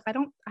know? Like, I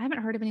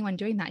haven't heard of anyone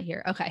doing that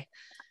here. Okay.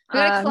 We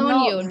gotta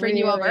clone you and bring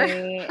you over.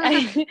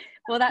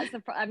 Well, that's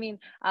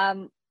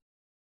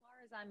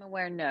I'm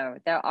aware, no.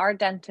 There are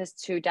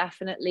dentists who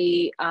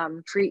definitely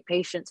treat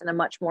patients in a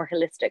much more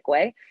holistic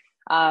way.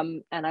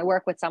 And I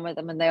work with some of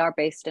them and they are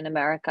based in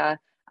America.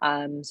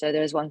 So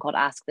there's one called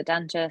Ask the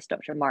Dentist,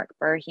 Dr. Mark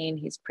Burheen.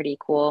 He's pretty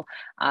cool.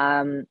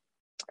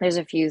 There's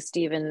a few,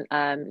 Stephen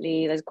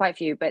Lee, there's quite a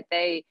few, but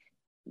they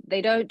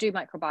don't do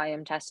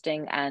microbiome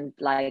testing and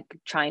like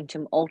trying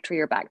to alter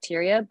your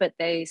bacteria, but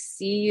they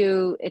see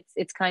you.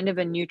 It's kind of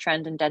a new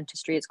trend in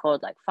dentistry. It's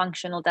called like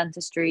functional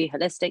dentistry,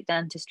 holistic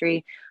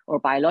dentistry, or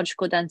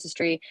biological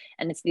dentistry.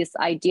 And it's this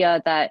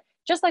idea that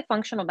just like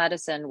functional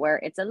medicine, where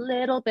it's a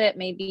little bit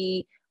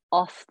maybe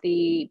off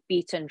the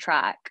beaten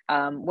track,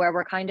 where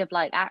we're kind of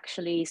like,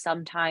 actually,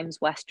 sometimes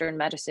Western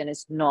medicine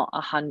is not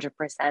 100%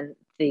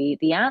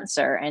 the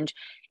answer. And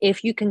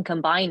if you can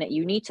combine it,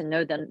 you need to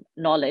know the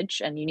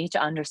knowledge and you need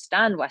to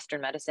understand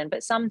Western medicine.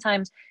 But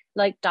sometimes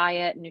like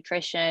diet,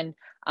 nutrition,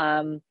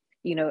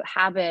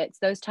 habits,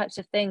 those types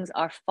of things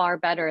are far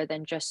better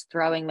than just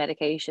throwing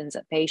medications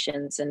at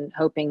patients and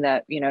hoping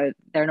that,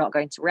 they're not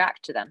going to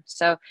react to them.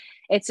 So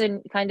it's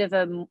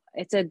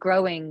it's a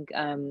growing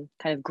kind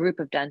of group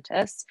of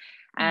dentists.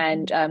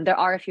 And there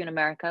are a few in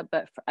America,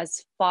 but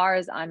as far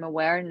as I'm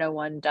aware, no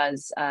one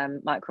does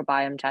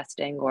microbiome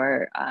testing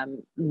or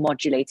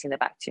modulating the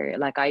bacteria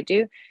like I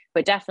do.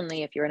 But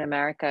definitely, if you're in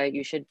America,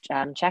 you should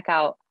check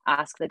out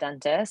Ask the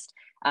Dentist.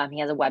 He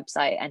has a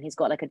website and he's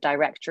got like a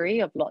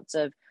directory of lots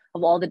of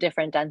all the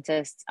different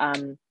dentists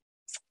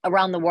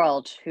around the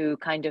world who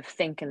kind of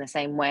think in the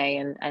same way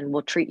and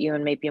will treat you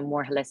in maybe a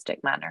more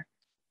holistic manner.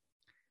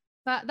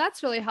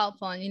 That's really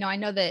helpful. And, I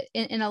know that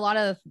in a lot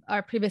of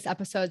our previous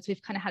episodes,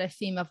 we've kind of had a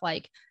theme of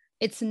like,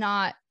 it's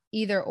not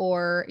either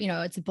or,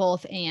 it's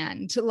both.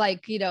 And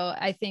like,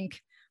 I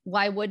think,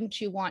 why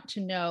wouldn't you want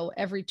to know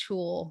every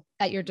tool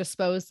at your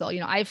disposal?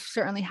 I've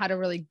certainly had a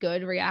really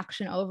good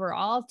reaction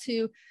overall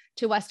to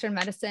Western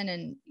medicine.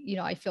 And,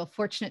 I feel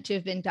fortunate to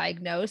have been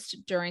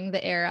diagnosed during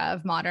the era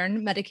of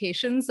modern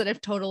medications that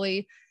have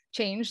totally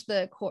changed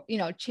the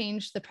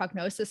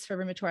prognosis for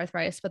rheumatoid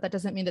arthritis. But that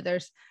doesn't mean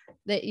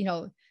that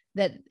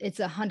that it's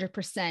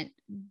 100%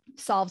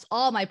 solves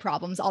all my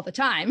problems all the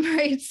time.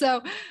 Right.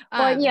 So,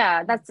 well,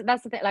 yeah, that's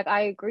the thing. Like,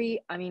 I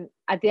agree. I mean,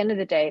 at the end of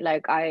the day,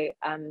 like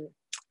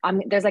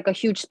there's like a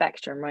huge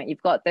spectrum, right?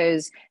 You've got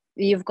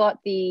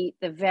the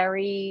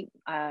very,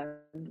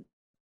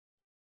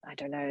 I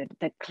don't know,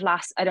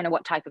 I don't know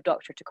what type of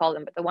doctor to call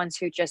them, but the ones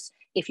who just,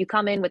 if you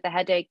come in with a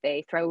headache,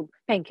 they throw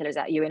painkillers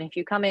at you. And if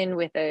you come in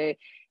with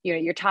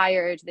you're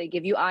tired, they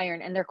give you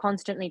iron, and they're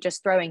constantly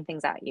just throwing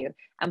things at you.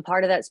 And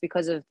part of that's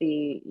because of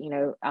the,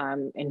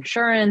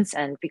 insurance,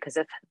 and because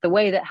of the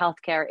way that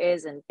healthcare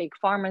is, and big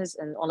pharmas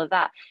and all of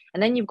that.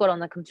 And then you've got on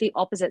the complete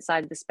opposite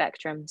side of the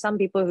spectrum, some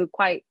people who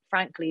quite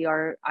frankly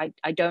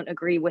I don't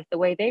agree with the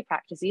way they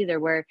practice either,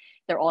 where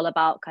they're all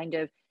about kind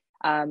of,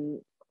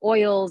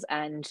 oils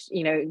and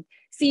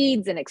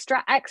seeds and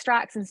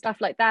extracts and stuff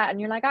like that,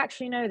 and you're like,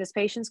 actually no, this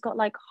patient's got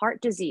like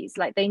heart disease,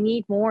 like they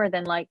need more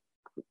than like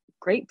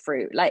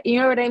grapefruit, like, you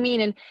know what I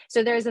mean? And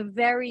so there's a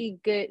very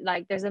good,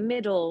 like, there's a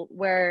middle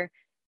where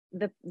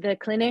the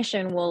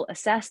clinician will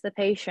assess the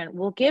patient,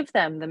 will give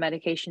them the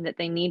medication that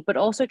they need, but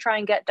also try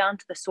and get down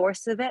to the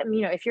source of it. And,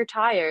 if you're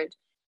tired,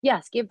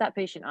 yes, give that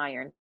patient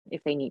iron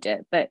if they need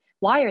it, but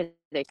why are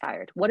they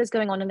tired? What is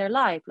going on in their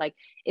life? Like,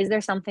 is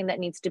there something that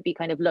needs to be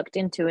kind of looked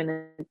into in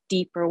a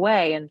deeper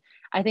way? And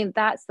I think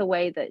that's the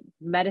way that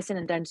medicine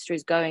and dentistry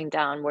is going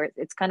down, where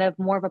it's kind of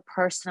more of a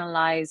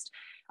personalized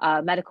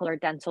medical or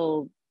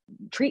dental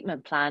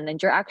treatment plan,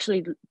 and you're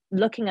actually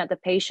looking at the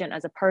patient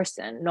as a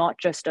person, not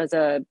just as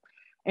a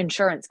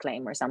insurance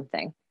claim or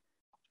something.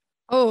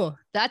 Oh,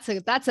 that's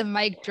a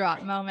mic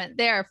drop moment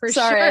there for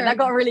sure. Sorry, that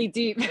got really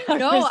deep.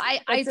 No,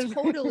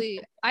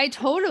 I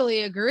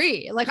totally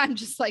agree. Like, I'm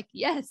just like,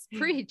 yes,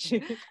 preach.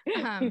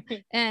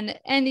 And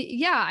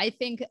yeah, I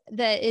think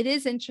that it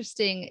is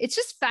interesting. It's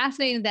just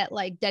fascinating that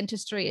like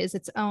dentistry is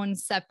its own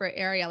separate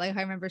area. Like,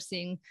 I remember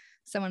seeing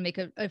someone make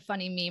a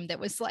funny meme that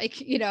was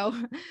like,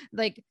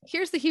 like,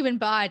 here's the human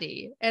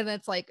body, and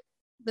it's like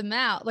the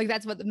mouth, like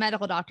that's what the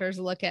medical doctors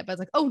look at, but it's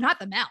like, oh, not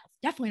the mouth,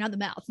 definitely not the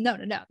mouth. No,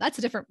 that's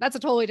a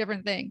totally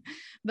different thing.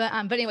 But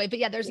anyway, but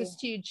yeah, there's this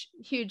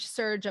huge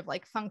surge of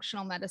like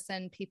functional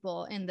medicine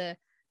people in the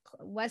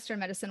Western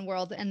medicine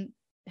world, and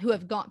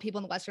people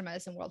in the Western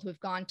medicine world who have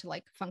gone to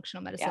like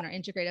functional medicine or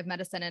integrative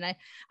medicine. And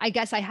I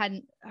guess I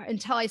hadn't,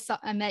 until I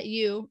met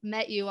you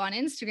on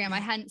Instagram, I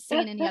hadn't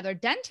seen any other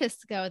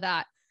dentists go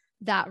that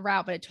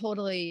route, but it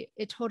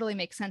totally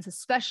makes sense,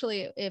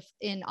 especially if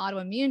in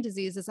autoimmune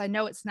diseases. I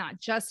know it's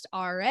not just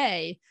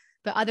RA,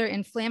 but other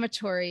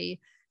inflammatory,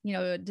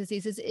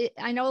 diseases.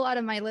 I know a lot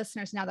of my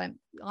listeners, now that I'm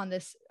on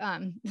this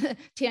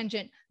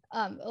tangent,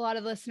 a lot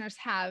of listeners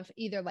have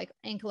either like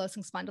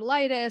ankylosing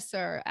spondylitis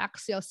or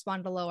axial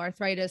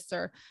spondyloarthritis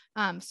or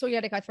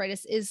psoriatic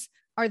arthritis.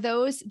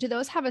 Do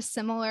those have a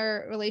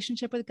similar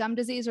relationship with gum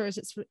disease, or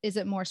is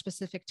it more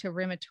specific to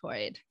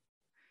rheumatoid?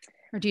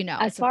 Or do you know?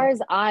 As far as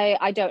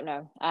I don't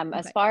know. Okay.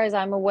 As far as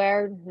I'm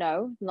aware,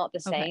 no, not the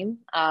same.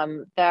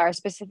 There are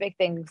specific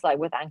things like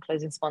with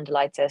ankylosing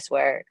spondylitis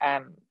where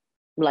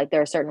like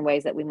there are certain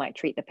ways that we might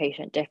treat the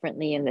patient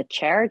differently in the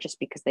chair, just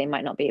because they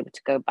might not be able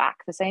to go back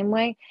the same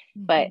way.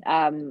 Mm-hmm.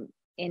 But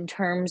in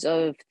terms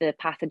of the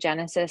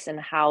pathogenesis and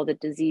how the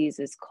disease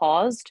is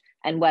caused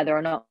and whether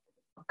or not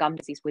gum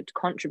disease would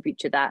contribute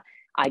to that,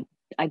 I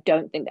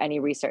don't think any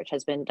research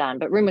has been done.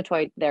 But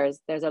rheumatoid, there's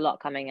a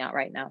lot coming out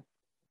right now.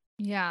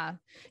 Yeah.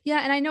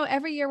 And I know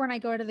every year when I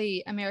go to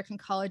the American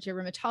College of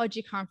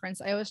Rheumatology conference,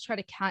 I always try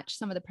to catch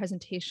some of the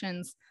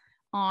presentations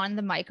on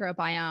the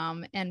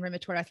microbiome and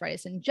rheumatoid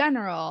arthritis in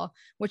general,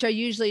 which are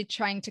usually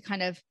trying to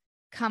kind of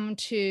come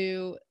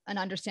to an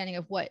understanding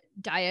of what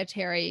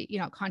dietary,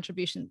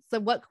 contributions. So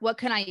what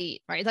can I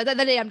eat? Right. So the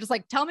other day, I'm just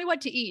like, tell me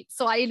what to eat,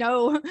 so I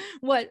know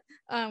what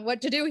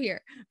to do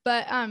here.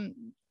 But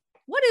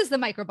what is the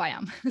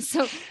microbiome?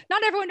 So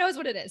not everyone knows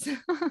what it is.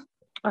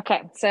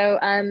 Okay, so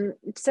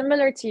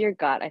similar to your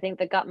gut, I think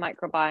the gut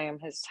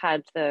microbiome has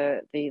had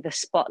the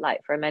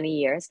spotlight for many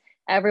years.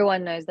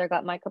 Everyone knows their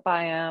gut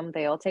microbiome.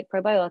 They all take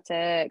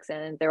probiotics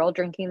and they're all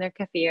drinking their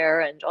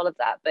kefir and all of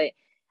that. But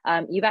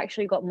you've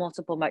actually got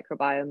multiple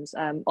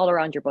microbiomes all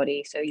around your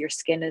body. So your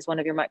skin is one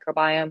of your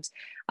microbiomes.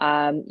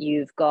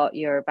 You've got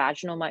your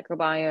vaginal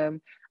microbiome.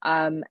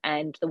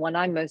 And the one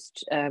I'm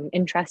most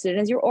interested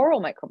in is your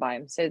oral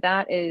microbiome. So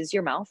that is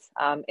your mouth.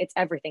 It's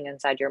everything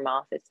inside your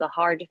mouth.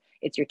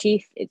 It's your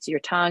teeth, it's your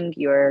tongue,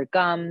 your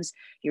gums,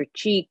 your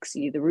cheeks,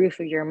 the roof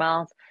of your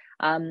mouth.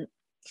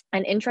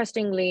 And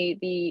interestingly,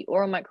 the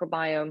oral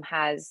microbiome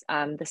has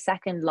the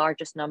second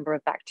largest number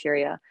of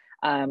bacteria.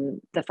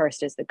 The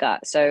first is the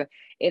gut. So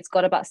it's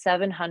got about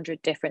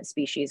 700 different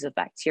species of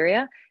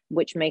bacteria,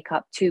 which make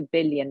up 2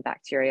 billion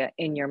bacteria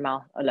in your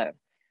mouth alone.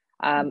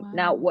 Wow.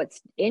 Now,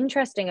 what's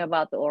interesting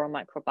about the oral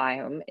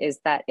microbiome is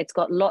that it's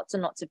got lots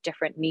and lots of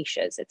different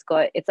niches.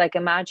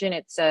 Imagine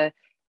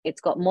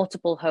it's got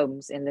multiple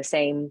homes in the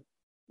same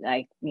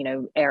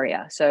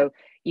area. So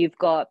you've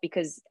got,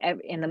 because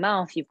in the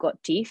mouth, you've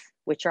got teeth,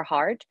 which are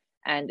hard,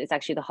 and it's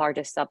actually the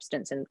hardest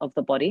substance of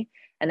the body.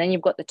 And then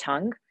you've got the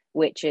tongue,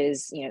 which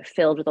is,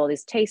 filled with all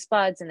these taste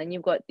buds. And then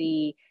you've got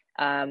the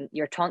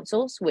your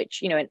tonsils,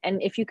 which,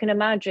 and if you can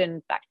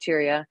imagine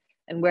bacteria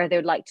and where they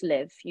would like to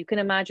live, you can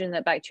imagine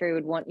that bacteria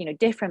would want,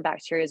 different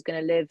bacteria is going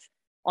to live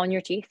on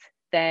your teeth,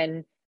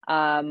 then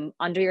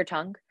under your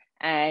tongue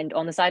and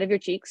on the side of your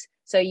cheeks.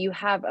 So you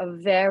have a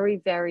very,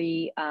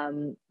 very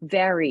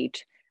varied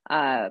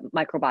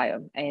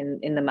microbiome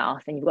in the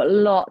mouth, and you've got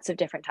lots of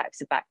different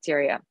types of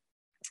bacteria.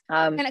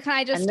 Can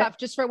I just stop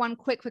just for one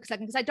quick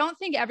second? Because I don't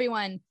think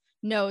everyone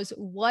knows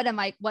what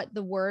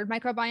the word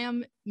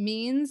microbiome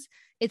means.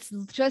 It's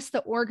just the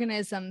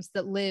organisms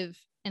that live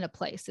in a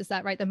place. Is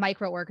that right? The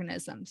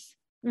microorganisms,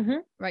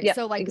 right? Yeah,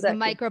 so like exactly.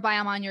 The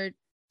microbiome on your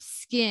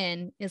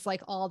skin is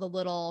like all the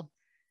little,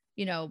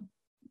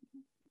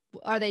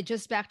 are they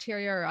just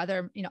bacteria or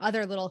other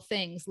little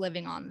things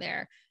living on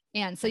there?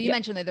 And so you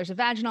mentioned that there's a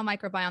vaginal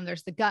microbiome,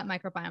 there's the gut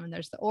microbiome, and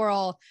there's the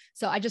oral.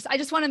 So I just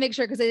want to make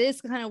sure, because it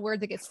is kind of a word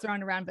that gets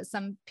thrown around, but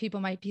some people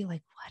might be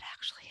like, what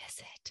actually is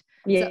it?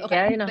 Yeah, so,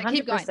 okay, 100%.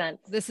 keep going.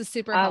 This is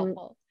super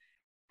helpful.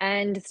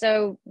 And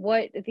so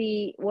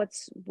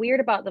what's weird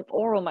about the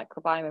oral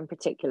microbiome in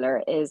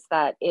particular is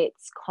that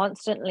it's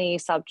constantly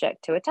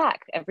subject to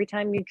attack. Every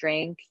time you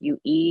drink, you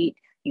eat,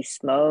 you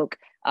smoke,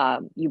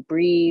 you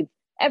breathe,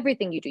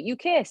 everything you do, you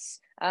kiss,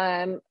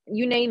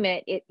 you name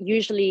it, it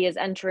usually is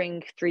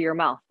entering through your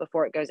mouth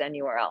before it goes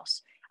anywhere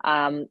else.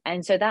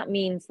 And so that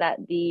means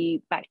that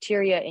the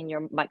bacteria in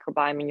your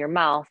microbiome in your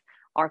mouth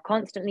are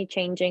constantly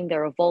changing,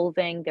 they're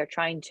evolving, they're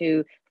trying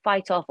to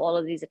fight off all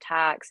of these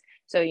attacks.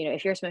 So,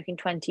 if you're smoking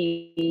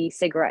 20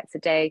 cigarettes a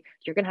day,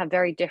 you're going to have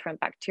very different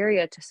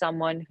bacteria to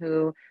someone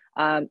who,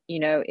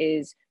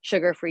 is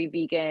sugar-free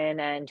vegan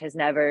and has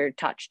never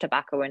touched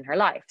tobacco in her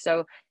life.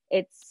 So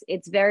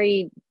it's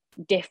very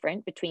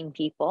different between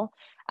people.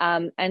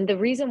 And the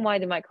reason why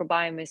the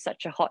microbiome is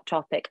such a hot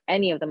topic,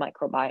 any of the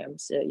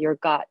microbiomes, your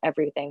gut,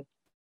 everything,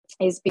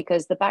 is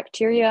because the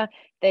bacteria,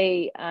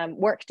 they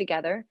work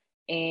together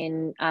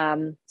in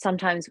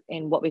sometimes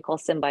in what we call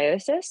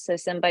symbiosis. So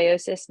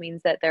symbiosis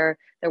means that they're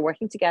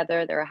working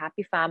together, they're a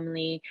happy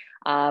family.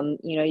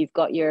 You've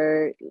got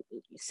your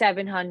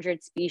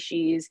 700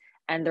 species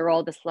and they're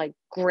all this like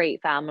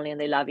great family and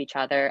they love each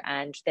other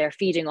and they're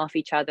feeding off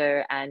each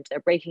other and they're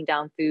breaking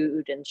down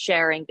food and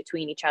sharing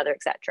between each other,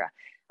 etc.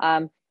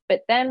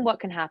 But then what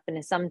can happen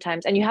is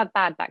sometimes, and you have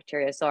bad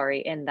bacteria,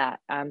 in that.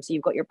 So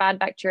you've got your bad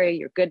bacteria,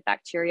 your good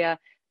bacteria.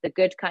 The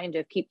good kind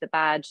of keep the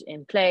bad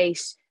in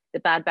place. The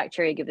bad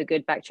bacteria give the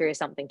good bacteria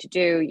something to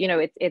do.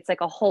 It's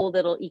like a whole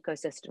little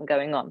ecosystem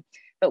going on.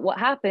 But what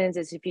happens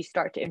is if you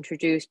start to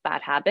introduce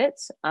bad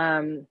habits,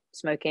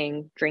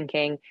 smoking,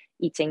 drinking,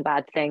 eating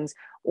bad things,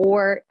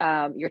 or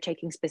you're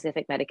taking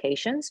specific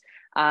medications,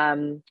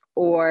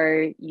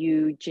 or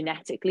you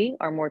genetically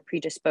are more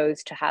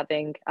predisposed to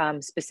having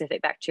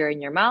specific bacteria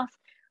in your mouth,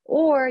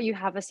 or you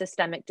have a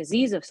systemic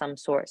disease of some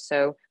sort.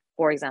 So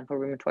for example,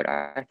 rheumatoid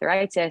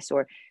arthritis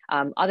or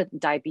other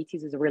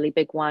diabetes is a really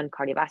big one,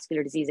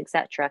 cardiovascular disease,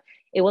 etc.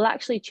 It will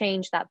actually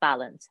change that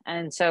balance.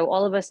 And so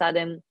all of a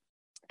sudden,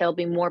 there'll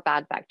be more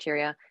bad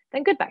bacteria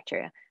than good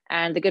bacteria.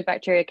 And the good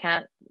bacteria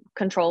can't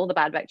control the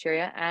bad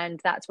bacteria.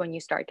 And that's when you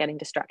start getting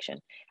destruction.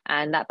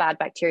 And that bad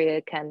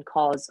bacteria can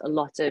cause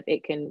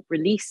it can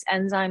release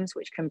enzymes,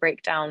 which can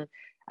break down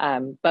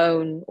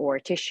bone or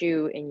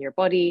tissue in your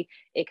body.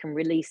 It can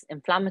release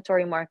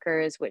inflammatory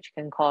markers, which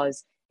can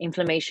cause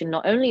inflammation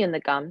not only in the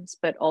gums,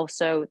 but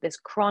also this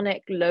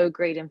chronic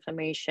low-grade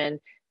inflammation,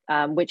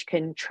 which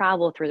can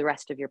travel through the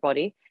rest of your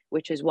body,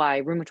 which is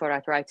why rheumatoid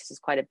arthritis is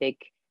quite a big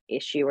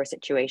issue or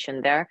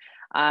situation there.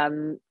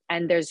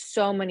 And there's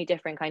so many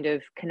different kind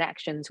of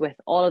connections with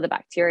all of the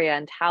bacteria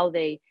and how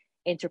they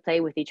interplay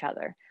with each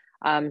other.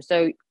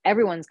 So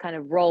everyone's kind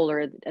of role,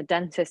 or a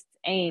dentist's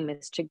aim,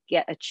 is to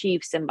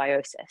achieve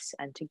symbiosis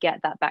and to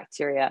get that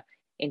bacteria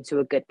into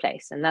a good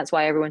place. And that's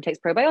why everyone takes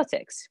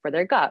probiotics for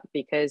their gut,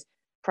 because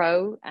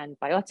pro and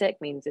biotic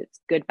means it's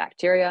good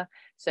bacteria.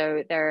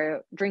 So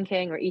they're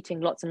drinking or eating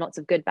lots and lots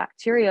of good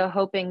bacteria,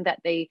 hoping that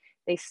they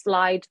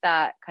slide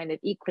that kind of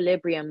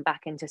equilibrium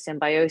back into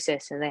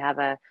symbiosis and they have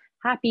a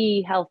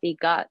happy, healthy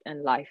gut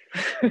and life.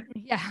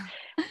 Yeah.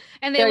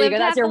 And they there live you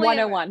go. That's your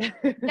happily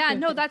 101. Yeah,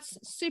 no, that's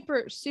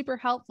super, super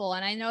helpful.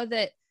 And I know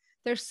that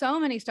there's so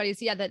many studies,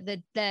 that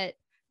the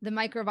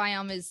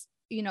microbiome is,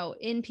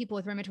 in people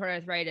with rheumatoid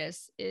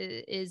arthritis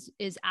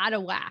is out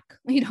of whack,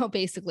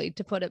 basically,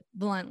 to put it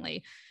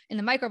bluntly, in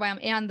the microbiome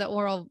and the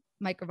oral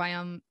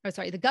microbiome,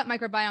 the gut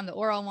microbiome, the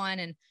oral one.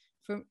 And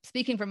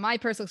speaking from my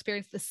personal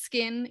experience, the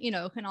skin,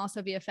 can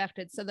also be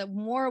affected. So the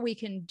more we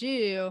can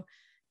do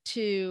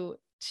to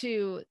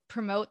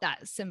promote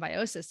that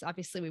symbiosis,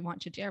 obviously we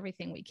want to do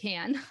everything we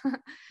can.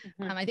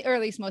 I think, or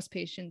at least most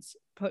patients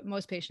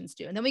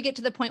do. And then we get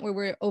to the point where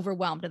we're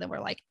overwhelmed and then we're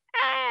like,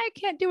 I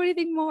can't do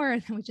anything more.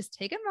 And then we just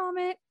take a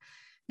moment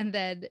and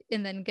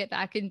then get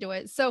back into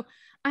it. So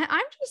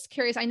I'm just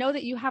curious. I know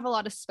that you have a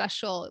lot of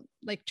special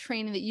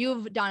training, that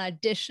you've done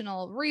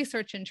additional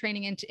research and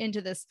training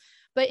into this,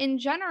 but in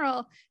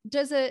general,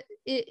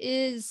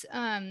 is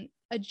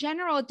a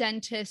general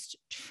dentist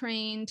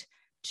trained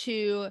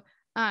to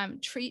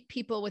treat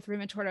people with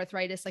rheumatoid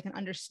arthritis, like, and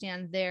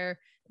understand their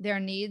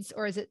needs?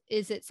 Or is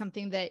it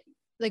something that,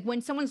 like,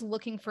 when someone's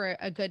looking for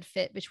a good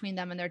fit between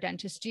them and their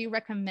dentist, do you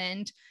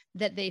recommend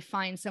that they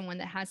find someone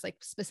that has like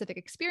specific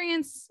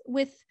experience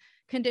with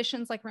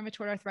conditions like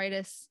rheumatoid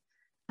arthritis?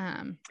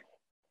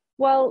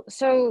 Well,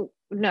 so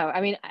no,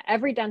 I mean,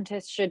 every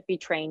dentist should be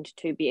trained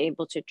to be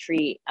able to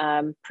treat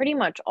pretty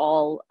much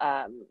all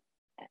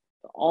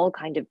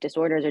kind of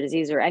disorders or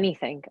disease or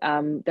anything.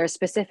 There are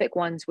specific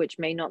ones which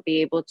may not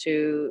be able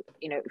to,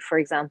 for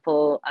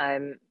example,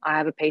 I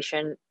have a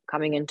patient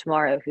coming in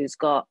tomorrow who's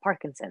got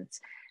Parkinson's,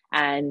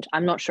 and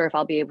I'm not sure if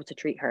I'll be able to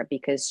treat her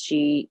because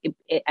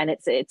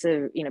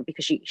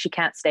because she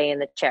can't stay in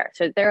the chair.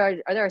 So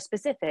there are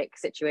specific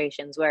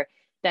situations where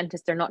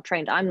dentists are not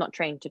trained. I'm not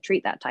trained to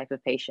treat that type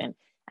of patient.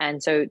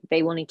 And so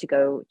they will need to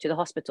go to the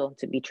hospital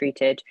to be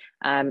treated,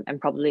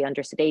 and probably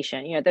under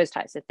sedation, those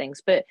types of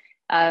things. But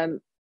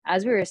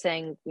as we were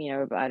saying,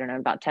 I don't know,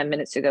 about 10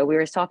 minutes ago, we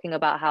were talking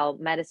about how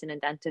medicine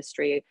and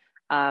dentistry,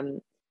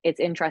 it's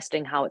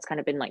interesting how it's kind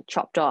of been like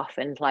chopped off,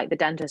 and like the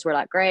dentists were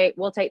like, great,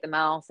 we'll take the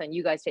mouth and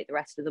you guys take the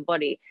rest of the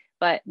body.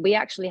 But we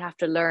actually have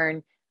to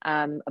learn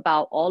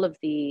about all of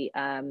the,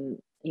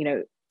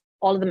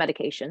 all of the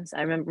medications.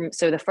 I remember,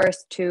 so the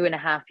first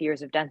 2.5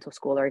 years of dental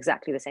school are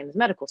exactly the same as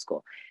medical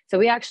school. So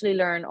we actually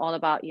learn all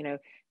about,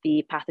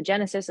 the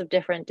pathogenesis of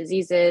different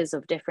diseases,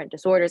 of different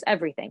disorders,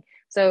 everything.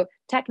 So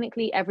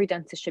technically, every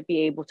dentist should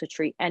be able to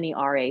treat any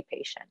RA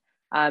patient.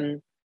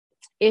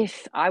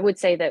 If I would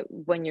say that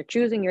when you're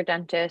choosing your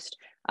dentist,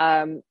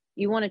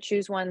 you want to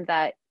choose one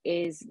that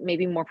is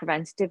maybe more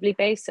preventatively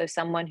based. So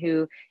someone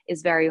who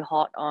is very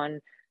hot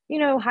on,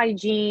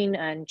 hygiene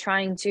and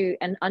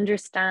and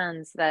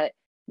understands that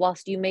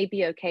whilst you may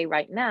be okay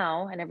right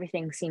now and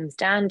everything seems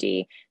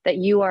dandy, that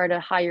you are at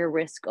a higher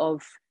risk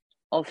of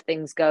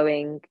things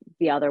going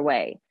the other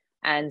way.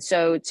 And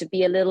so to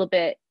be a little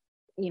bit,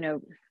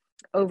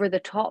 over the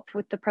top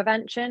with the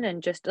prevention,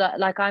 and just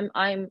like I'm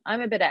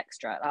a bit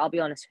extra, I'll be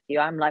honest with you.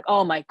 I'm like,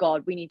 oh my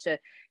God, we need to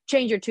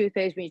change your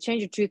toothpaste, we need to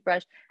change your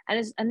toothbrush.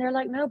 And they're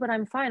like, no, but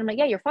I'm fine. I'm like,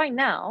 yeah, you're fine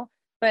now,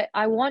 but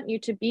I want you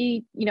to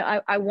be,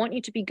 I want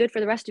you to be good for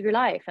the rest of your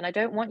life. And I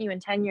don't want you in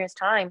 10 years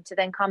time to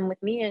then come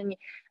with me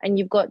and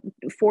you've got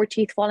 4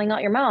 teeth falling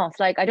out your mouth.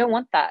 Like, I don't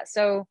want that.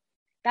 So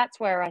that's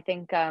where I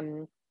think,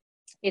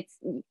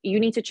 you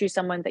need to choose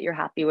someone that you're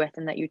happy with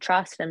and that you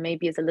trust, and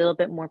maybe is a little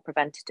bit more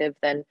preventative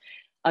than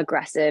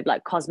aggressive,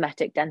 like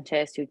cosmetic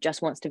dentist who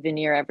just wants to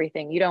veneer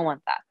everything. You don't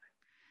want that.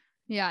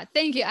 Yeah.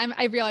 Thank you.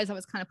 I realized I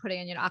was kind of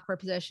putting in an awkward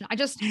position.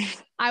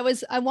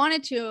 I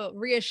wanted to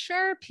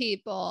reassure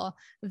people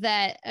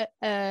that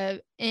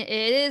it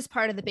is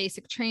part of the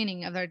basic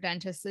training of their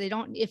dentist. So they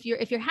don't, if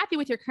you're happy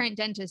with your current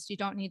dentist, you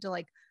don't need to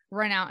like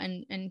run out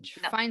and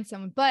find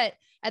someone. But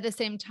at the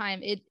same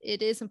time, it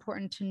is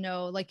important to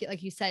know, like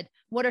you said,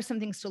 what are some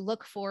things to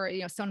look for?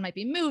 Someone might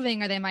be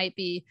moving, or they might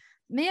be,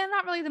 man, I'm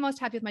not really the most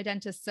happy with my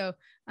dentist. So,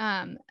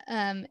 and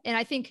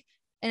I think,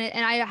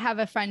 and I have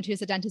a friend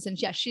who's a dentist, and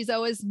yes, she's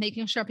always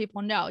making sure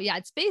people know, yeah,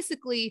 it's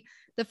basically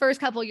the first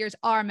couple of years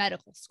are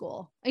medical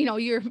school.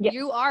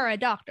 You are a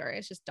doctor.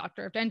 It's just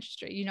doctor of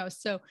dentistry,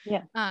 so,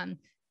 yeah.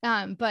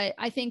 But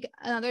I think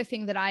another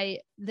thing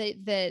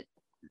that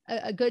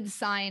a good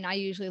sign I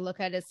usually look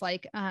at is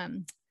like,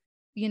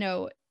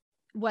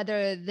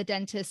 whether the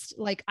dentist,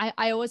 like,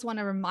 I always want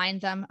to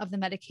remind them of the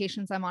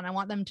medications I'm on. I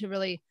want them to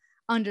really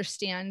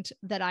understand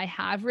that I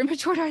have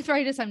rheumatoid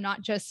arthritis. I'm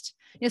not just,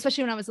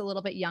 especially when I was a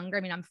little bit younger. I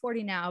mean, I'm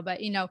 40 now,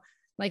 but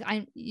like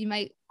you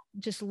might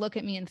just look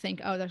at me and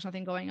think, oh, there's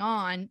nothing going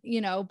on,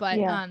 but,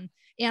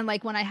 and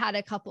like when I had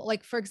a couple,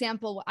 like, for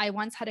example, I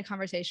once had a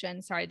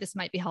conversation, sorry, this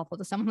might be helpful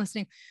to someone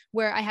listening,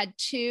 where I had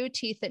 2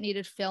 teeth that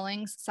needed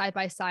fillings side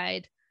by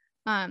side.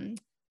 And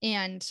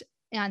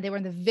they were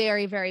in the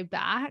very, very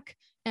back.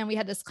 And we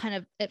had this kind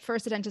of, at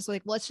first the dentist was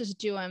like, well, let's just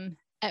do them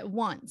at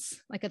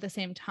once, like at the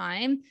same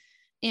time.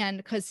 And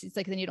because it's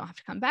like, then you don't have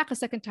to come back a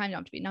second time. You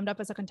don't have to be numbed up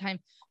a second time.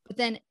 But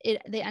then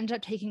they ended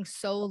up taking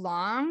so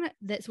long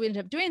that, so we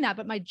ended up doing that.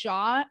 But my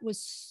jaw was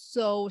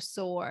so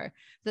sore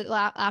that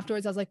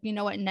afterwards I was like, you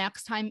know what,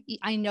 next time,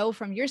 I know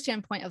from your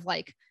standpoint of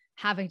like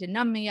having to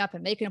numb me up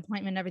and make an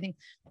appointment and everything,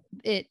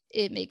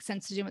 it makes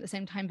sense to do them at the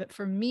same time. But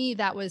for me,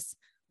 that was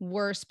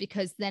worse,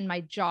 because then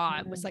my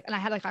jaw was like, and I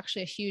had like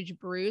actually a huge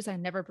bruise. I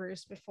never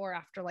bruised before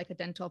after like a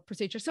dental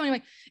procedure. So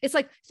anyway, it's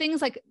like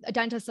things like a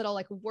dentist that'll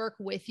like work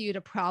with you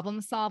to problem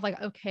solve, like,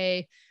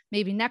 okay,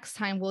 maybe next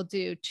time we'll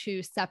do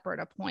 2 separate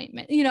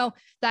appointments,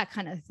 that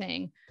kind of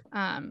thing.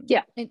 And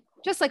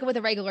just like with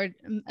a regular,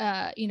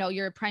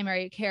 your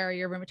primary care,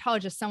 your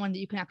rheumatologist, someone that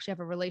you can actually have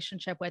a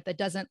relationship with, that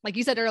doesn't, like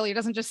you said earlier,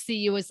 doesn't just see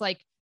you as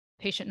like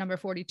patient number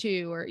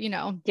 42 or,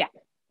 Yeah.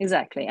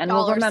 Exactly. And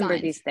we'll remember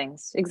these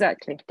things.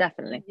 Exactly.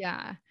 Definitely.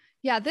 Yeah.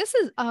 Yeah. This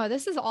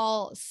is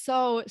all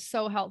so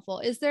helpful.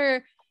 Is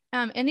there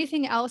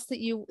anything else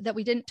that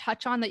we didn't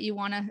touch on that you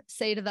want to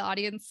say to the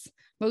audience,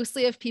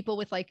 mostly of people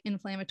with like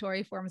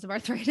inflammatory forms of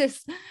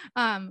arthritis,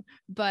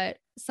 but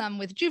some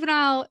with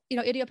juvenile,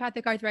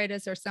 idiopathic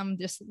arthritis, or some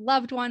just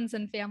loved ones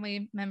and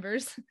family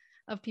members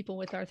of people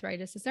with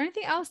arthritis. Is there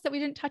anything else that we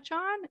didn't touch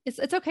on?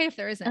 It's okay if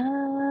there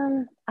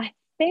isn't. I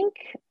think,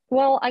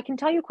 well, I can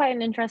tell you quite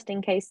an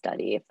interesting case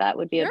study if that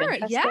would be of Sure.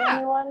 interest to Yeah.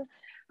 anyone.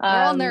 We're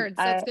all nerds.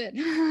 That's good.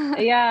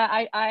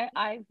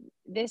 Yeah,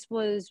 this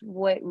was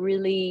what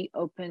really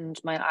opened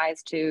my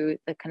eyes to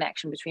the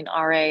connection between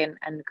RA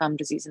and gum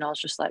disease. And I was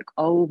just like,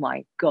 oh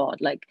my God,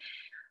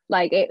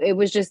 it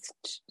was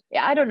just,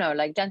 I don't know,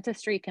 like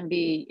dentistry can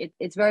be,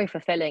 it's very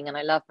fulfilling and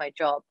I love my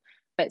job,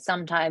 but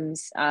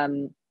sometimes,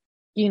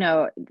 you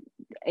know,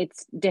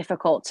 it's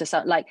difficult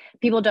to, like,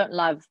 people don't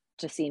love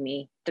to see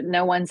me.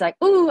 No one's like,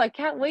 oh, I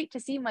can't wait to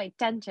see my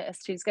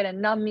dentist who's going to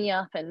numb me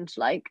up and,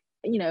 like,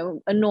 you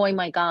know, annoy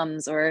my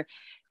gums or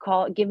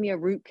give me a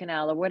root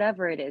canal or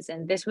whatever it is.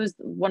 And this was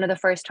one of the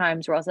first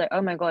times where I was like,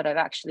 oh my God, I've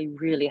actually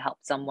really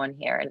helped someone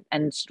here.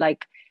 And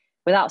like,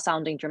 without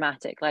sounding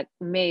dramatic, like,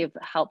 may have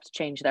helped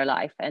change their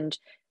life. And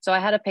so I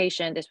had a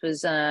patient, this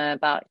was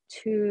about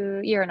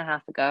 2.5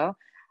 years ago.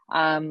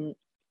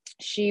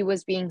 She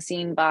was being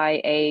seen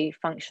by a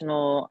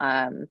functional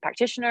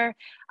practitioner.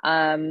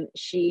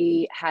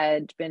 She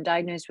had been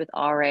diagnosed with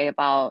RA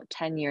about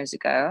 10 years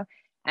ago.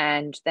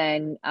 And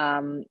then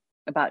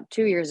about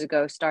 2 years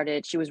ago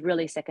she was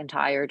really sick and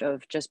tired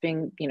of just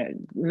being, you know,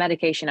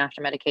 medication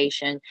after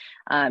medication.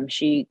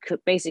 She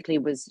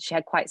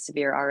had quite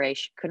severe RA.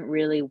 She couldn't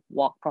really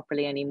walk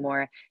properly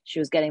anymore. She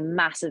was getting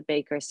massive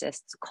Baker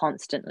cysts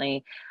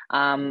constantly.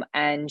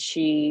 And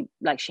she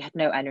had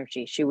no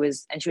energy. She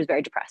was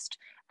very depressed.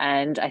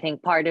 And I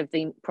think part of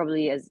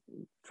probably is,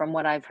 from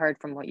what I've heard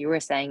from what you were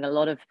saying, a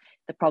lot of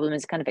the problem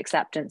is kind of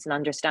acceptance and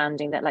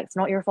understanding that, like, it's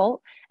not your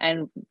fault.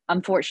 And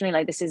unfortunately,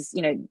 like, this is,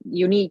 you know,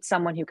 you need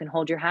someone who can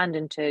hold your hand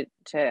and to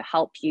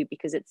help you,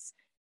 because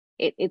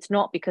it's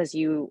not because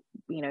you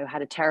know,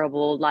 had a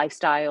terrible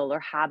lifestyle or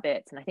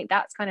habits. And I think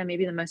that's kind of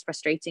maybe the most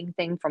frustrating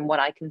thing from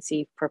what I can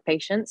see for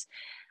patients.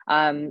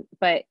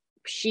 But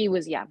she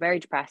was, very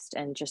depressed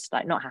and just,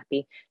 like, not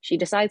happy. She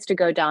decides to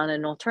go down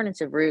an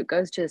alternative route,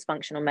 goes to this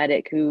functional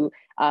medic who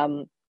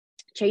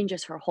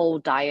changes her whole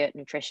diet,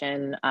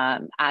 nutrition,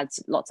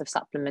 adds lots of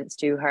supplements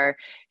to her.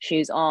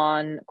 She's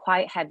on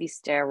quite heavy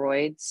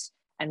steroids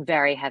and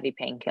very heavy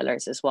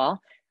painkillers as well,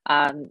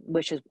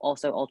 which is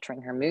also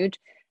altering her mood.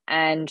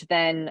 And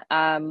then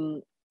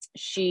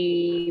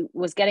she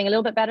was getting a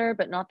little bit better,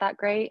 but not that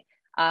great.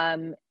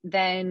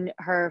 Then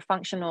her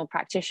functional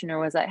practitioner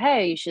was like,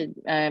 hey, you should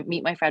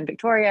meet my friend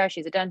Victoria.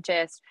 She's a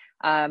dentist,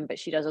 but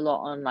she does a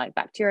lot on, like,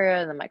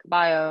 bacteria and the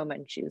microbiome,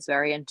 and she was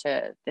very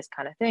into this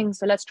kind of thing.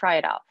 So let's try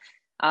it out.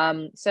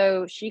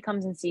 So she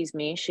comes and sees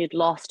me. She'd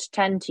lost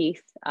 10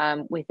 teeth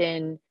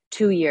within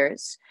 2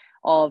 years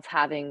of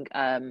having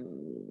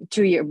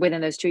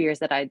within those 2 years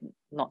that I'd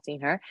not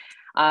seen her,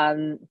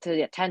 to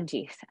get 10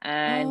 teeth.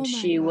 And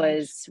she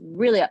was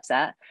really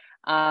upset.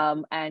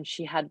 And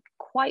she had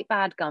quite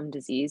bad gum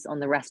disease on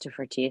the rest of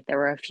her teeth. There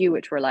were a few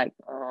which were like,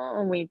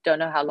 oh, we don't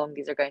know how long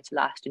these are going to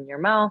last in your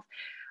mouth.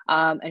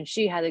 And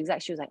she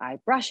was like, I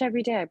brush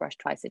every day, I brush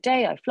twice a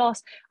day, I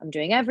floss, I'm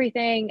doing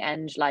everything.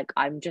 And, like,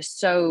 I'm just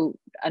so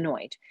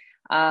annoyed.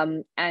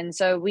 And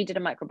so we did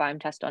a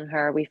microbiome test on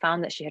her. We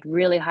found that she had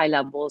really high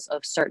levels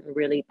of certain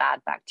really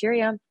bad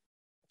bacteria.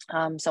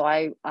 So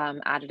I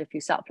added a few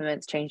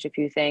supplements, changed a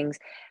few things,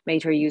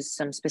 made her use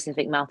some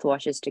specific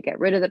mouthwashes to get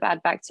rid of the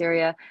bad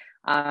bacteria.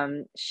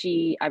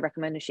 I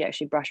recommended she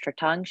actually brushed her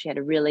tongue. She had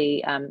a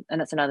really, and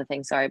that's another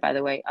thing, sorry, by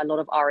the way, a lot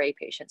of RA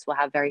patients will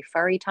have very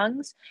furry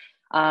tongues,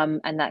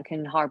 and that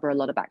can harbor a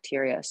lot of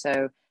bacteria.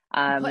 So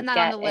putting that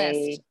on the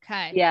list.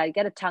 Okay. Yeah,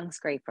 get a tongue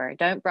scraper.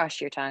 Don't brush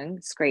your tongue,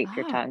 scrape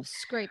your tongue.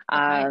 Scrape.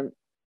 Okay.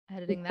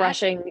 Editing that.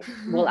 Brushing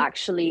will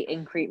actually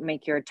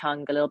make your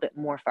tongue a little bit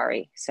more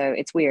furry. So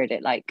it's weird.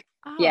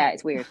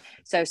 It's weird.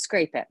 So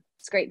scrape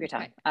your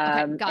tongue.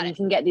 Okay. Got and it. you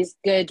can get these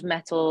good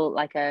metal,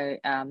 like a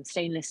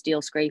stainless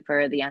steel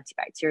scraper, the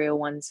antibacterial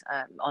ones,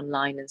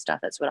 online and stuff.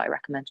 That's what I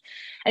recommend.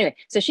 Anyway,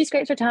 so she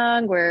scrapes her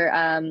tongue.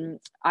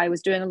 I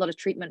was doing a lot of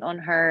treatment on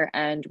her,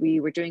 and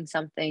we were doing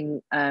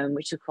something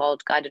which is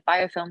called guided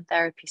biofilm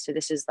therapy. So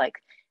this is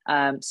like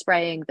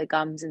spraying the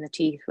gums and the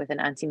teeth with an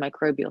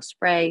antimicrobial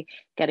spray,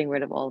 getting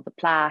rid of all the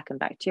plaque and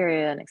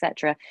bacteria and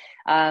etc.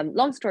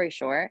 Long story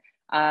short,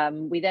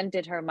 we then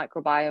did her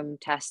microbiome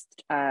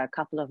test a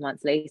couple of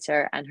months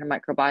later, and her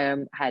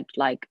microbiome had,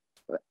 like,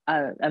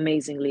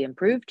 amazingly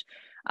improved.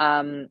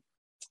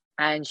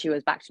 And she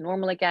was back to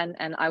normal again.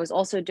 And I was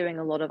also doing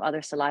a lot of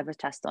other saliva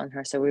tests on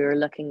her. So we were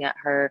looking at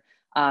her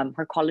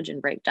collagen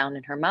breakdown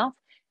in her mouth,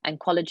 and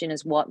collagen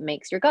is what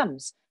makes your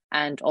gums,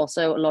 and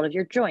also a lot of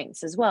your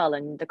joints as well,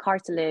 and the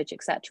cartilage,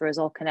 etc., is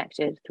all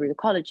connected through the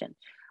collagen.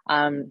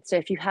 So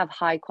if you have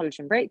high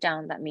collagen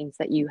breakdown, that means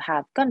that you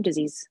have gum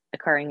disease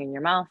occurring in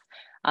your mouth.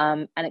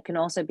 And it can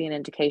also be an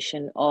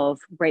indication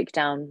of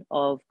breakdown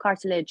of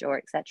cartilage or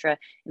etc.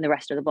 in the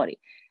rest of the body.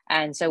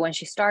 And so when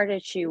she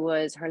started,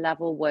 her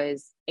level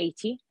was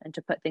 80. And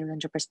to put things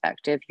into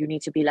perspective, you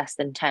need to be less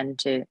than 10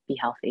 to be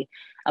healthy.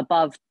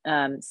 Above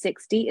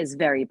 60 is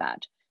very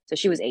bad. So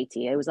she was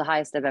 80. It was the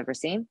highest I've ever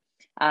seen.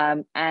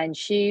 And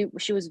she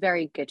was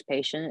very good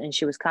patient, and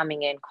she was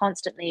coming in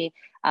constantly.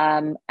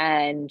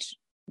 And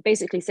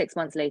basically 6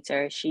 months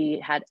later, she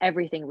had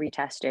everything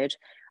retested.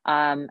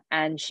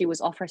 And she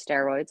was off her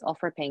steroids,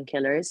 off her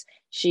painkillers.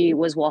 She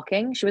was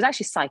walking. She was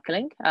actually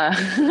cycling.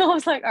 I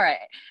was like, all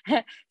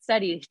right,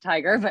 steady,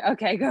 tiger, but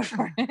okay, go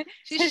for it.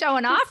 She's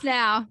showing off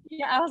now.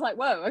 Yeah, I was like,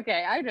 whoa,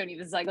 okay, I don't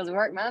even cycle to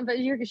work, man. But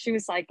she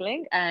was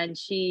cycling, and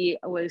she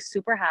was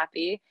super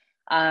happy.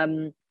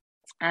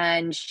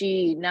 And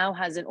she now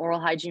has an oral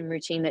hygiene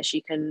routine that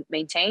she can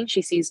maintain.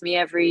 She sees me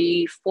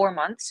every 4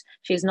 months.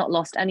 She's not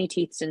lost any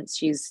teeth since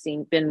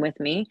been with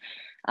me.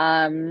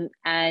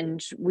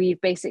 And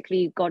we've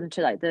basically gotten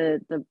to like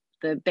the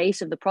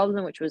base of the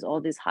problem, which was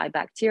all this high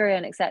bacteria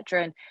and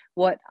etc. And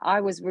what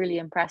I was really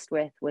impressed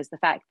with was the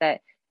fact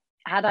that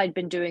had I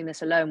been doing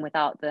this alone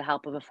without the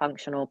help of a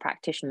functional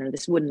practitioner,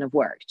 this wouldn't have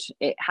worked.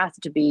 It has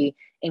to be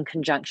in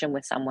conjunction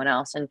with someone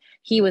else. And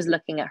he was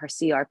looking at her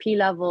CRP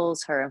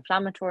levels, her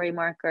inflammatory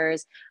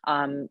markers,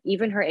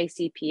 even her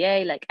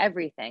ACPA, like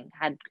everything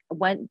had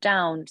went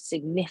down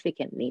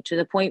significantly to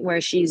the point where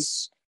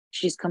she's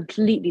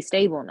completely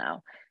stable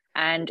now.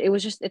 And it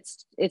was just,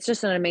 it's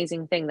just an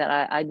amazing thing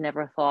that I'd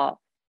never thought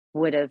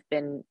would have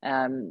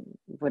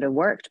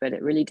worked, but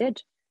it really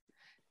did.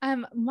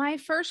 My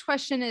first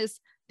question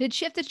is, did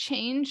she have to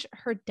change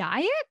her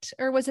diet,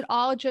 or was it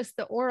all just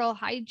the oral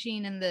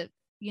hygiene and the,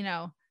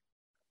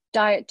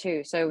 diet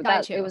too? So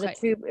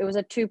it was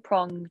a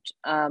two-pronged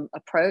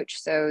approach.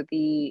 So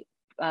the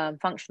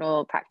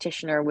functional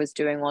practitioner was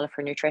doing all of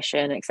her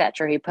nutrition,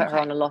 etc. He put her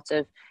on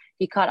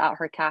he cut out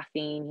her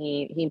caffeine.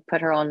 He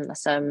put her on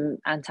some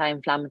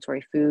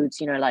anti-inflammatory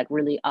foods, like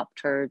really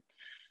upped her,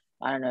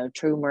 I don't know,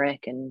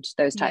 turmeric and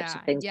those types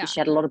of things. She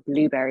had a lot of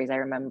blueberries, I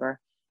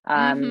remember.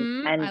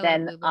 And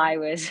then I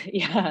was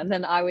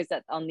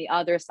on the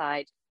other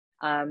side,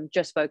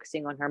 just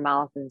focusing on her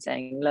mouth and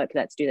saying, look,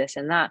 let's do this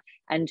and that.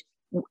 And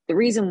the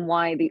reason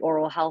why the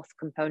oral health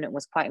component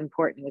was quite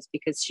important was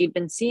because she'd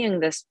been seeing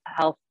this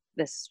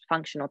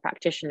functional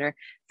practitioner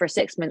for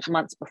 6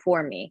 months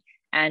before me.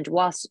 And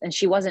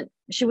she was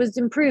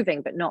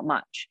improving, but not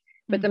much.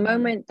 But the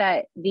moment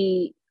that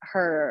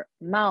her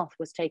mouth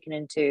was taken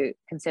into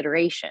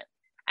consideration,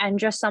 and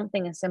just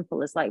something as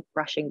simple as like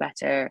brushing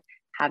better,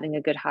 having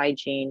a good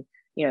hygiene,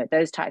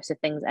 those types of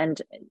things.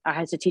 And I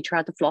had to teach her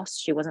how to floss.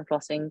 She wasn't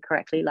flossing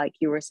correctly, like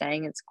you were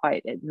saying.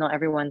 Not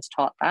everyone's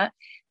taught that.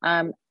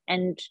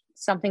 And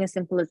something as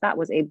simple as that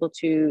was able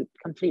to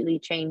completely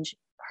change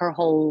her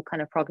whole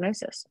kind of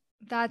prognosis.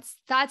 That's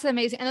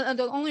amazing. And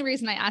the only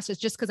reason I asked is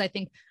just because I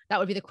think that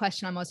would be the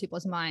question on most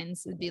people's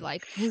minds. It'd be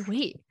like, oh,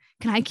 wait,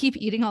 can I keep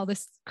eating all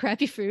this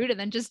crappy food and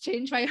then just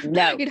change my,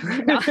 no.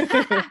 No.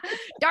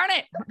 Darn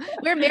it.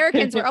 We're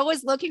Americans. We're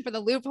always looking for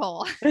the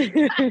loophole. No.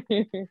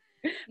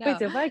 Wait,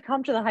 so if I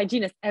come to the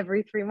hygienist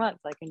every 3 months,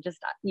 I can just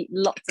eat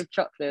lots of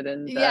chocolate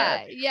and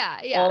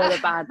all of the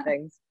bad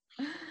things.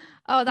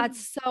 Oh,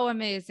 that's so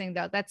amazing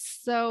though.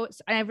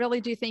 I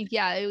really do think,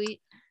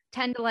 we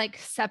tend to like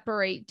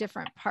separate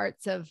different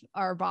parts of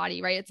our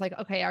body, right? It's like,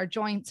 okay, our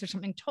joints are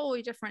something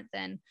totally different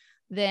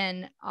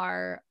than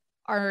our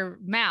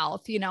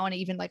mouth, and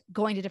even like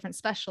going to different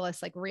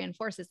specialists like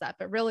reinforces that.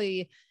 But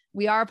really,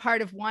 we are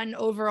part of one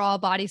overall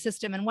body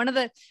system. And one of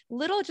the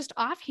little just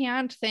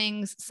offhand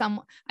things,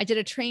 I did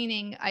a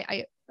training,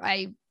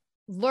 I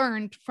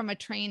learned from a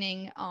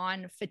training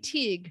on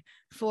fatigue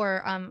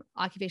for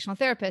occupational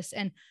therapists.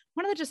 And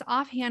one of the just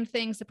offhand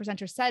things the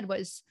presenter said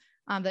was,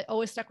 that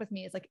always stuck with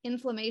me is like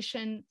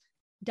inflammation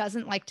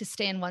doesn't like to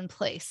stay in one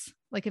place.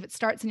 Like if it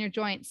starts in your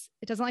joints,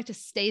 it doesn't like to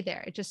stay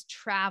there. It just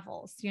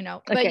travels,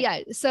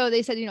 but so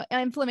they said,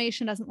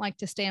 inflammation doesn't like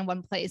to stay in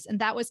one place. And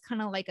that was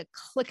kind of like a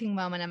clicking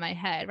moment in my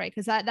head, right?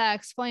 Because that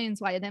explains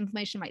why the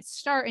inflammation might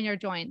start in your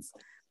joints.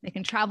 They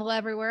can travel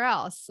everywhere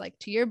else, like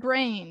to your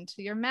brain,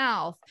 to your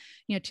mouth,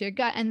 to your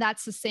gut. And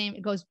that's the same.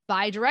 It goes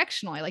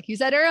bi-directionally. Like you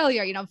said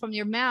earlier, from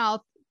your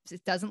mouth,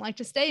 it doesn't like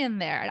to stay in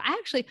there. And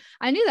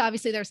I knew that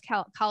obviously there's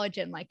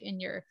collagen like in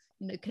your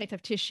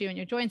connective tissue in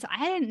your joints.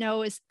 I didn't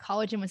know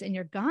collagen was in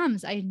your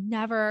gums. I had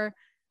never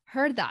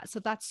heard that. So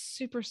that's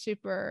super,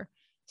 super,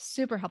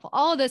 super helpful.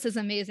 All of this is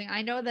amazing.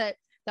 I know that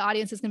the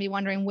audience is going to be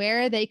wondering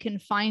where they can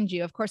find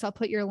you. Of course, I'll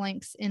put your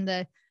links in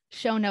the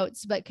show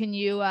notes, but can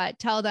you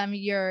tell them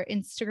your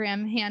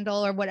Instagram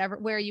handle or whatever,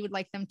 where you would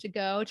like them to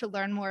go to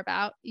learn more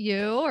about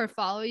you or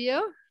follow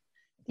you?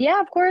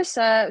 Yeah, of course.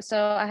 So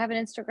I have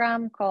an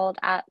Instagram called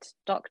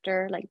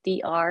 @Dr. like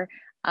Dr.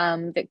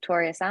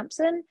 Victoria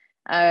Sampson.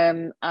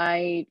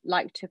 I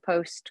like to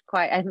post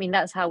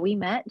that's how we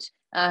met,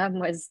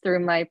 was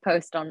through my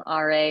post on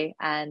RA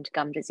and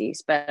gum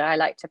disease. But I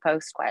like to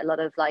post quite a lot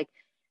of like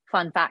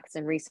fun facts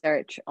and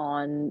research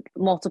on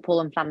multiple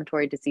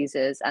inflammatory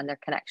diseases and their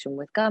connection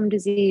with gum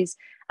disease.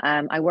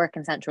 I work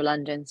in central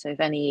London, so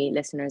if any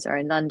listeners are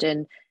in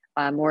London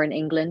or in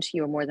England,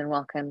 you're more than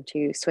welcome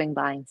to swing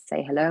by and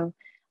say hello.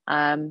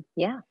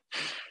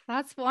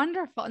 That's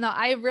wonderful. No,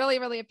 I really,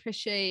 really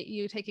appreciate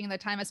you taking the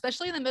time,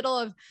 especially in the middle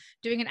of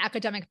doing an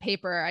academic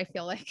paper. I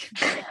feel like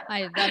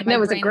that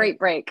was a great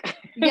break.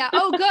 Yeah.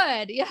 Oh,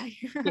 good. Yeah.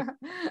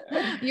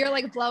 You're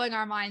like blowing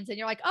our minds and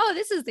you're like, oh,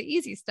 this is the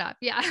easy stuff.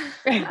 Yeah.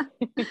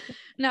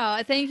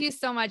 No, thank you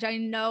so much. I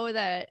know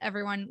that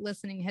everyone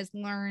listening has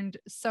learned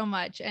so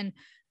much. And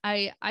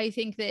I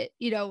think that,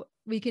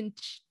 we can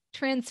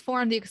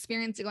transform the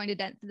experience of going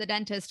to the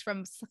dentist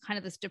from kind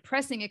of this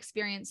depressing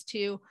experience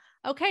to,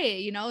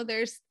 okay,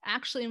 there's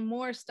actually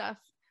more stuff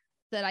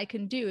that I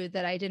can do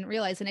that I didn't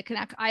realize. And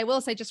I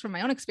will say, just from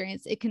my own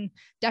experience, it can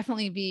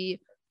definitely be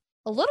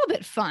a little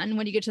bit fun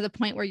when you get to the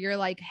point where you're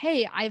like,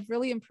 hey, I've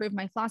really improved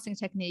my flossing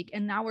technique.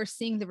 And now we're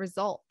seeing the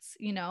results,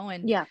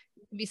 and it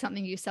can be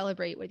something you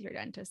celebrate with your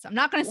dentist. I'm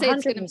not going to say 100%.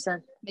 It's going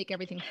to make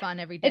everything fun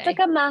every day. It's like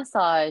a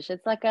massage.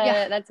 It's like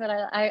that's what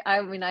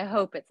I mean, I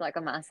hope it's like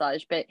a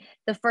massage, but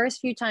the first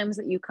few times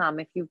that you come,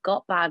 if you've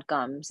got bad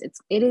gums,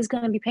 it is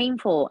going to be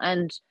painful.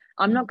 And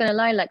I'm not going to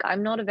lie, like,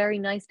 I'm not a very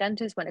nice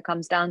dentist when it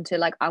comes down to,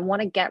 like, I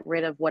want to get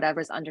rid of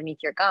whatever's underneath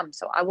your gum.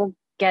 So I will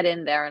get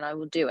in there and I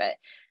will do it.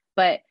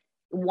 But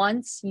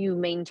once you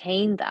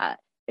maintain that,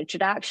 it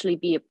should actually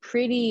be a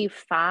pretty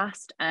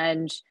fast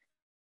and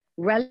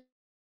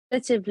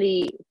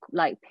relatively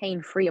like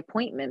pain-free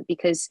appointment,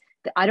 because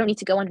I don't need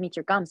to go underneath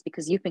your gums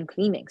because you've been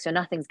cleaning, so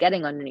nothing's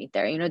getting underneath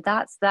there.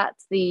 That's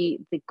the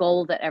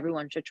goal that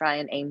everyone should try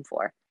and aim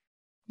for.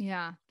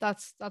 Yeah,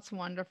 that's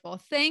wonderful.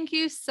 Thank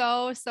you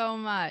so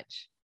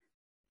much.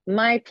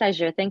 My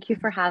pleasure. Thank you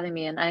for having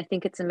me. And I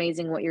think it's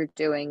amazing what you're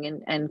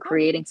doing and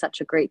creating such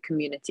a great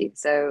community.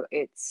 So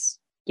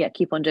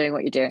keep on doing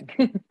what you're doing.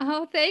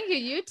 Oh, thank you.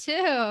 You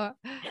too.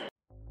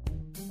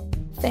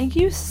 Thank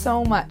you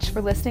so much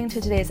for listening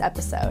to today's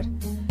episode.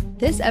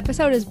 This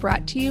episode is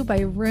brought to you by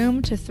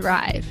Room to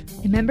Thrive,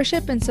 a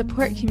membership and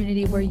support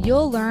community where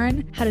you'll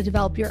learn how to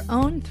develop your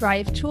own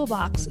Thrive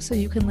toolbox so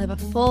you can live a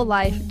full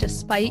life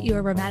despite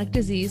your rheumatic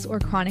disease or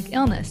chronic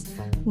illness.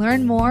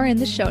 Learn more in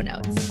the show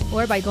notes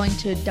or by going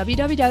to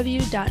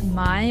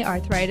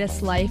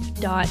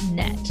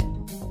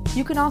www.myarthritislife.net.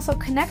 You can also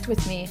connect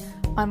with me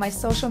on my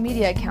social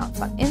media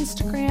accounts on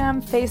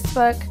Instagram,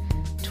 Facebook,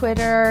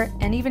 Twitter,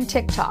 and even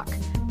TikTok.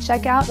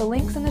 Check out the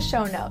links in the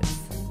show notes.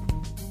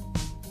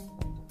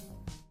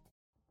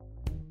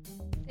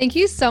 Thank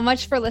you so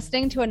much for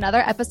listening to another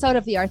episode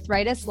of the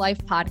Arthritis Life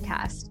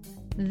podcast.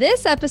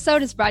 This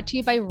episode is brought to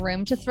you by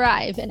Room to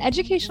Thrive, an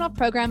educational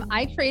program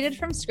I created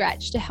from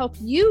scratch to help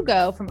you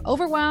go from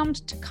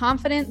overwhelmed to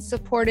confident,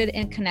 supported,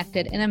 and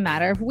connected in a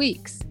matter of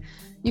weeks.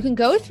 You can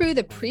go through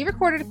the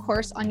pre-recorded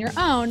course on your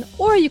own,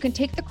 or you can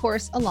take the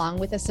course along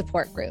with a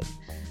support group.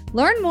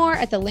 Learn more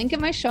at the link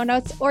in my show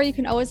notes, or you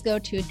can always go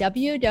to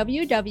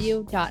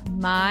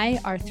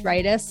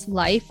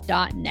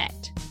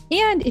www.myarthritislife.net.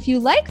 And if you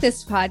like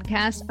this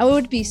podcast, I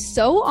would be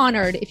so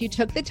honored if you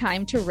took the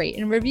time to rate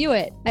and review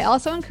it. I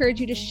also encourage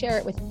you to share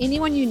it with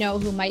anyone you know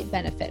who might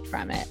benefit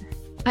from it.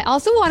 I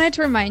also wanted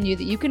to remind you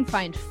that you can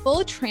find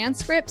full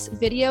transcripts,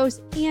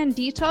 videos, and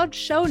detailed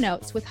show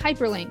notes with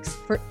hyperlinks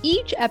for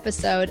each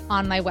episode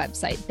on my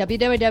website,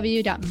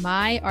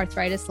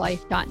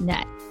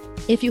 www.myarthritislife.net.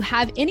 If you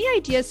have any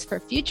ideas for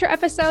future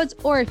episodes,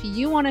 or if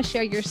you want to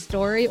share your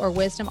story or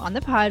wisdom on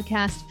the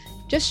podcast,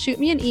 just shoot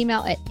me an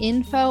email at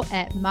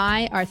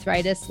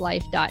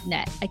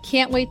info@myarthritislife.net. I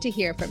can't wait to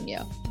hear from you.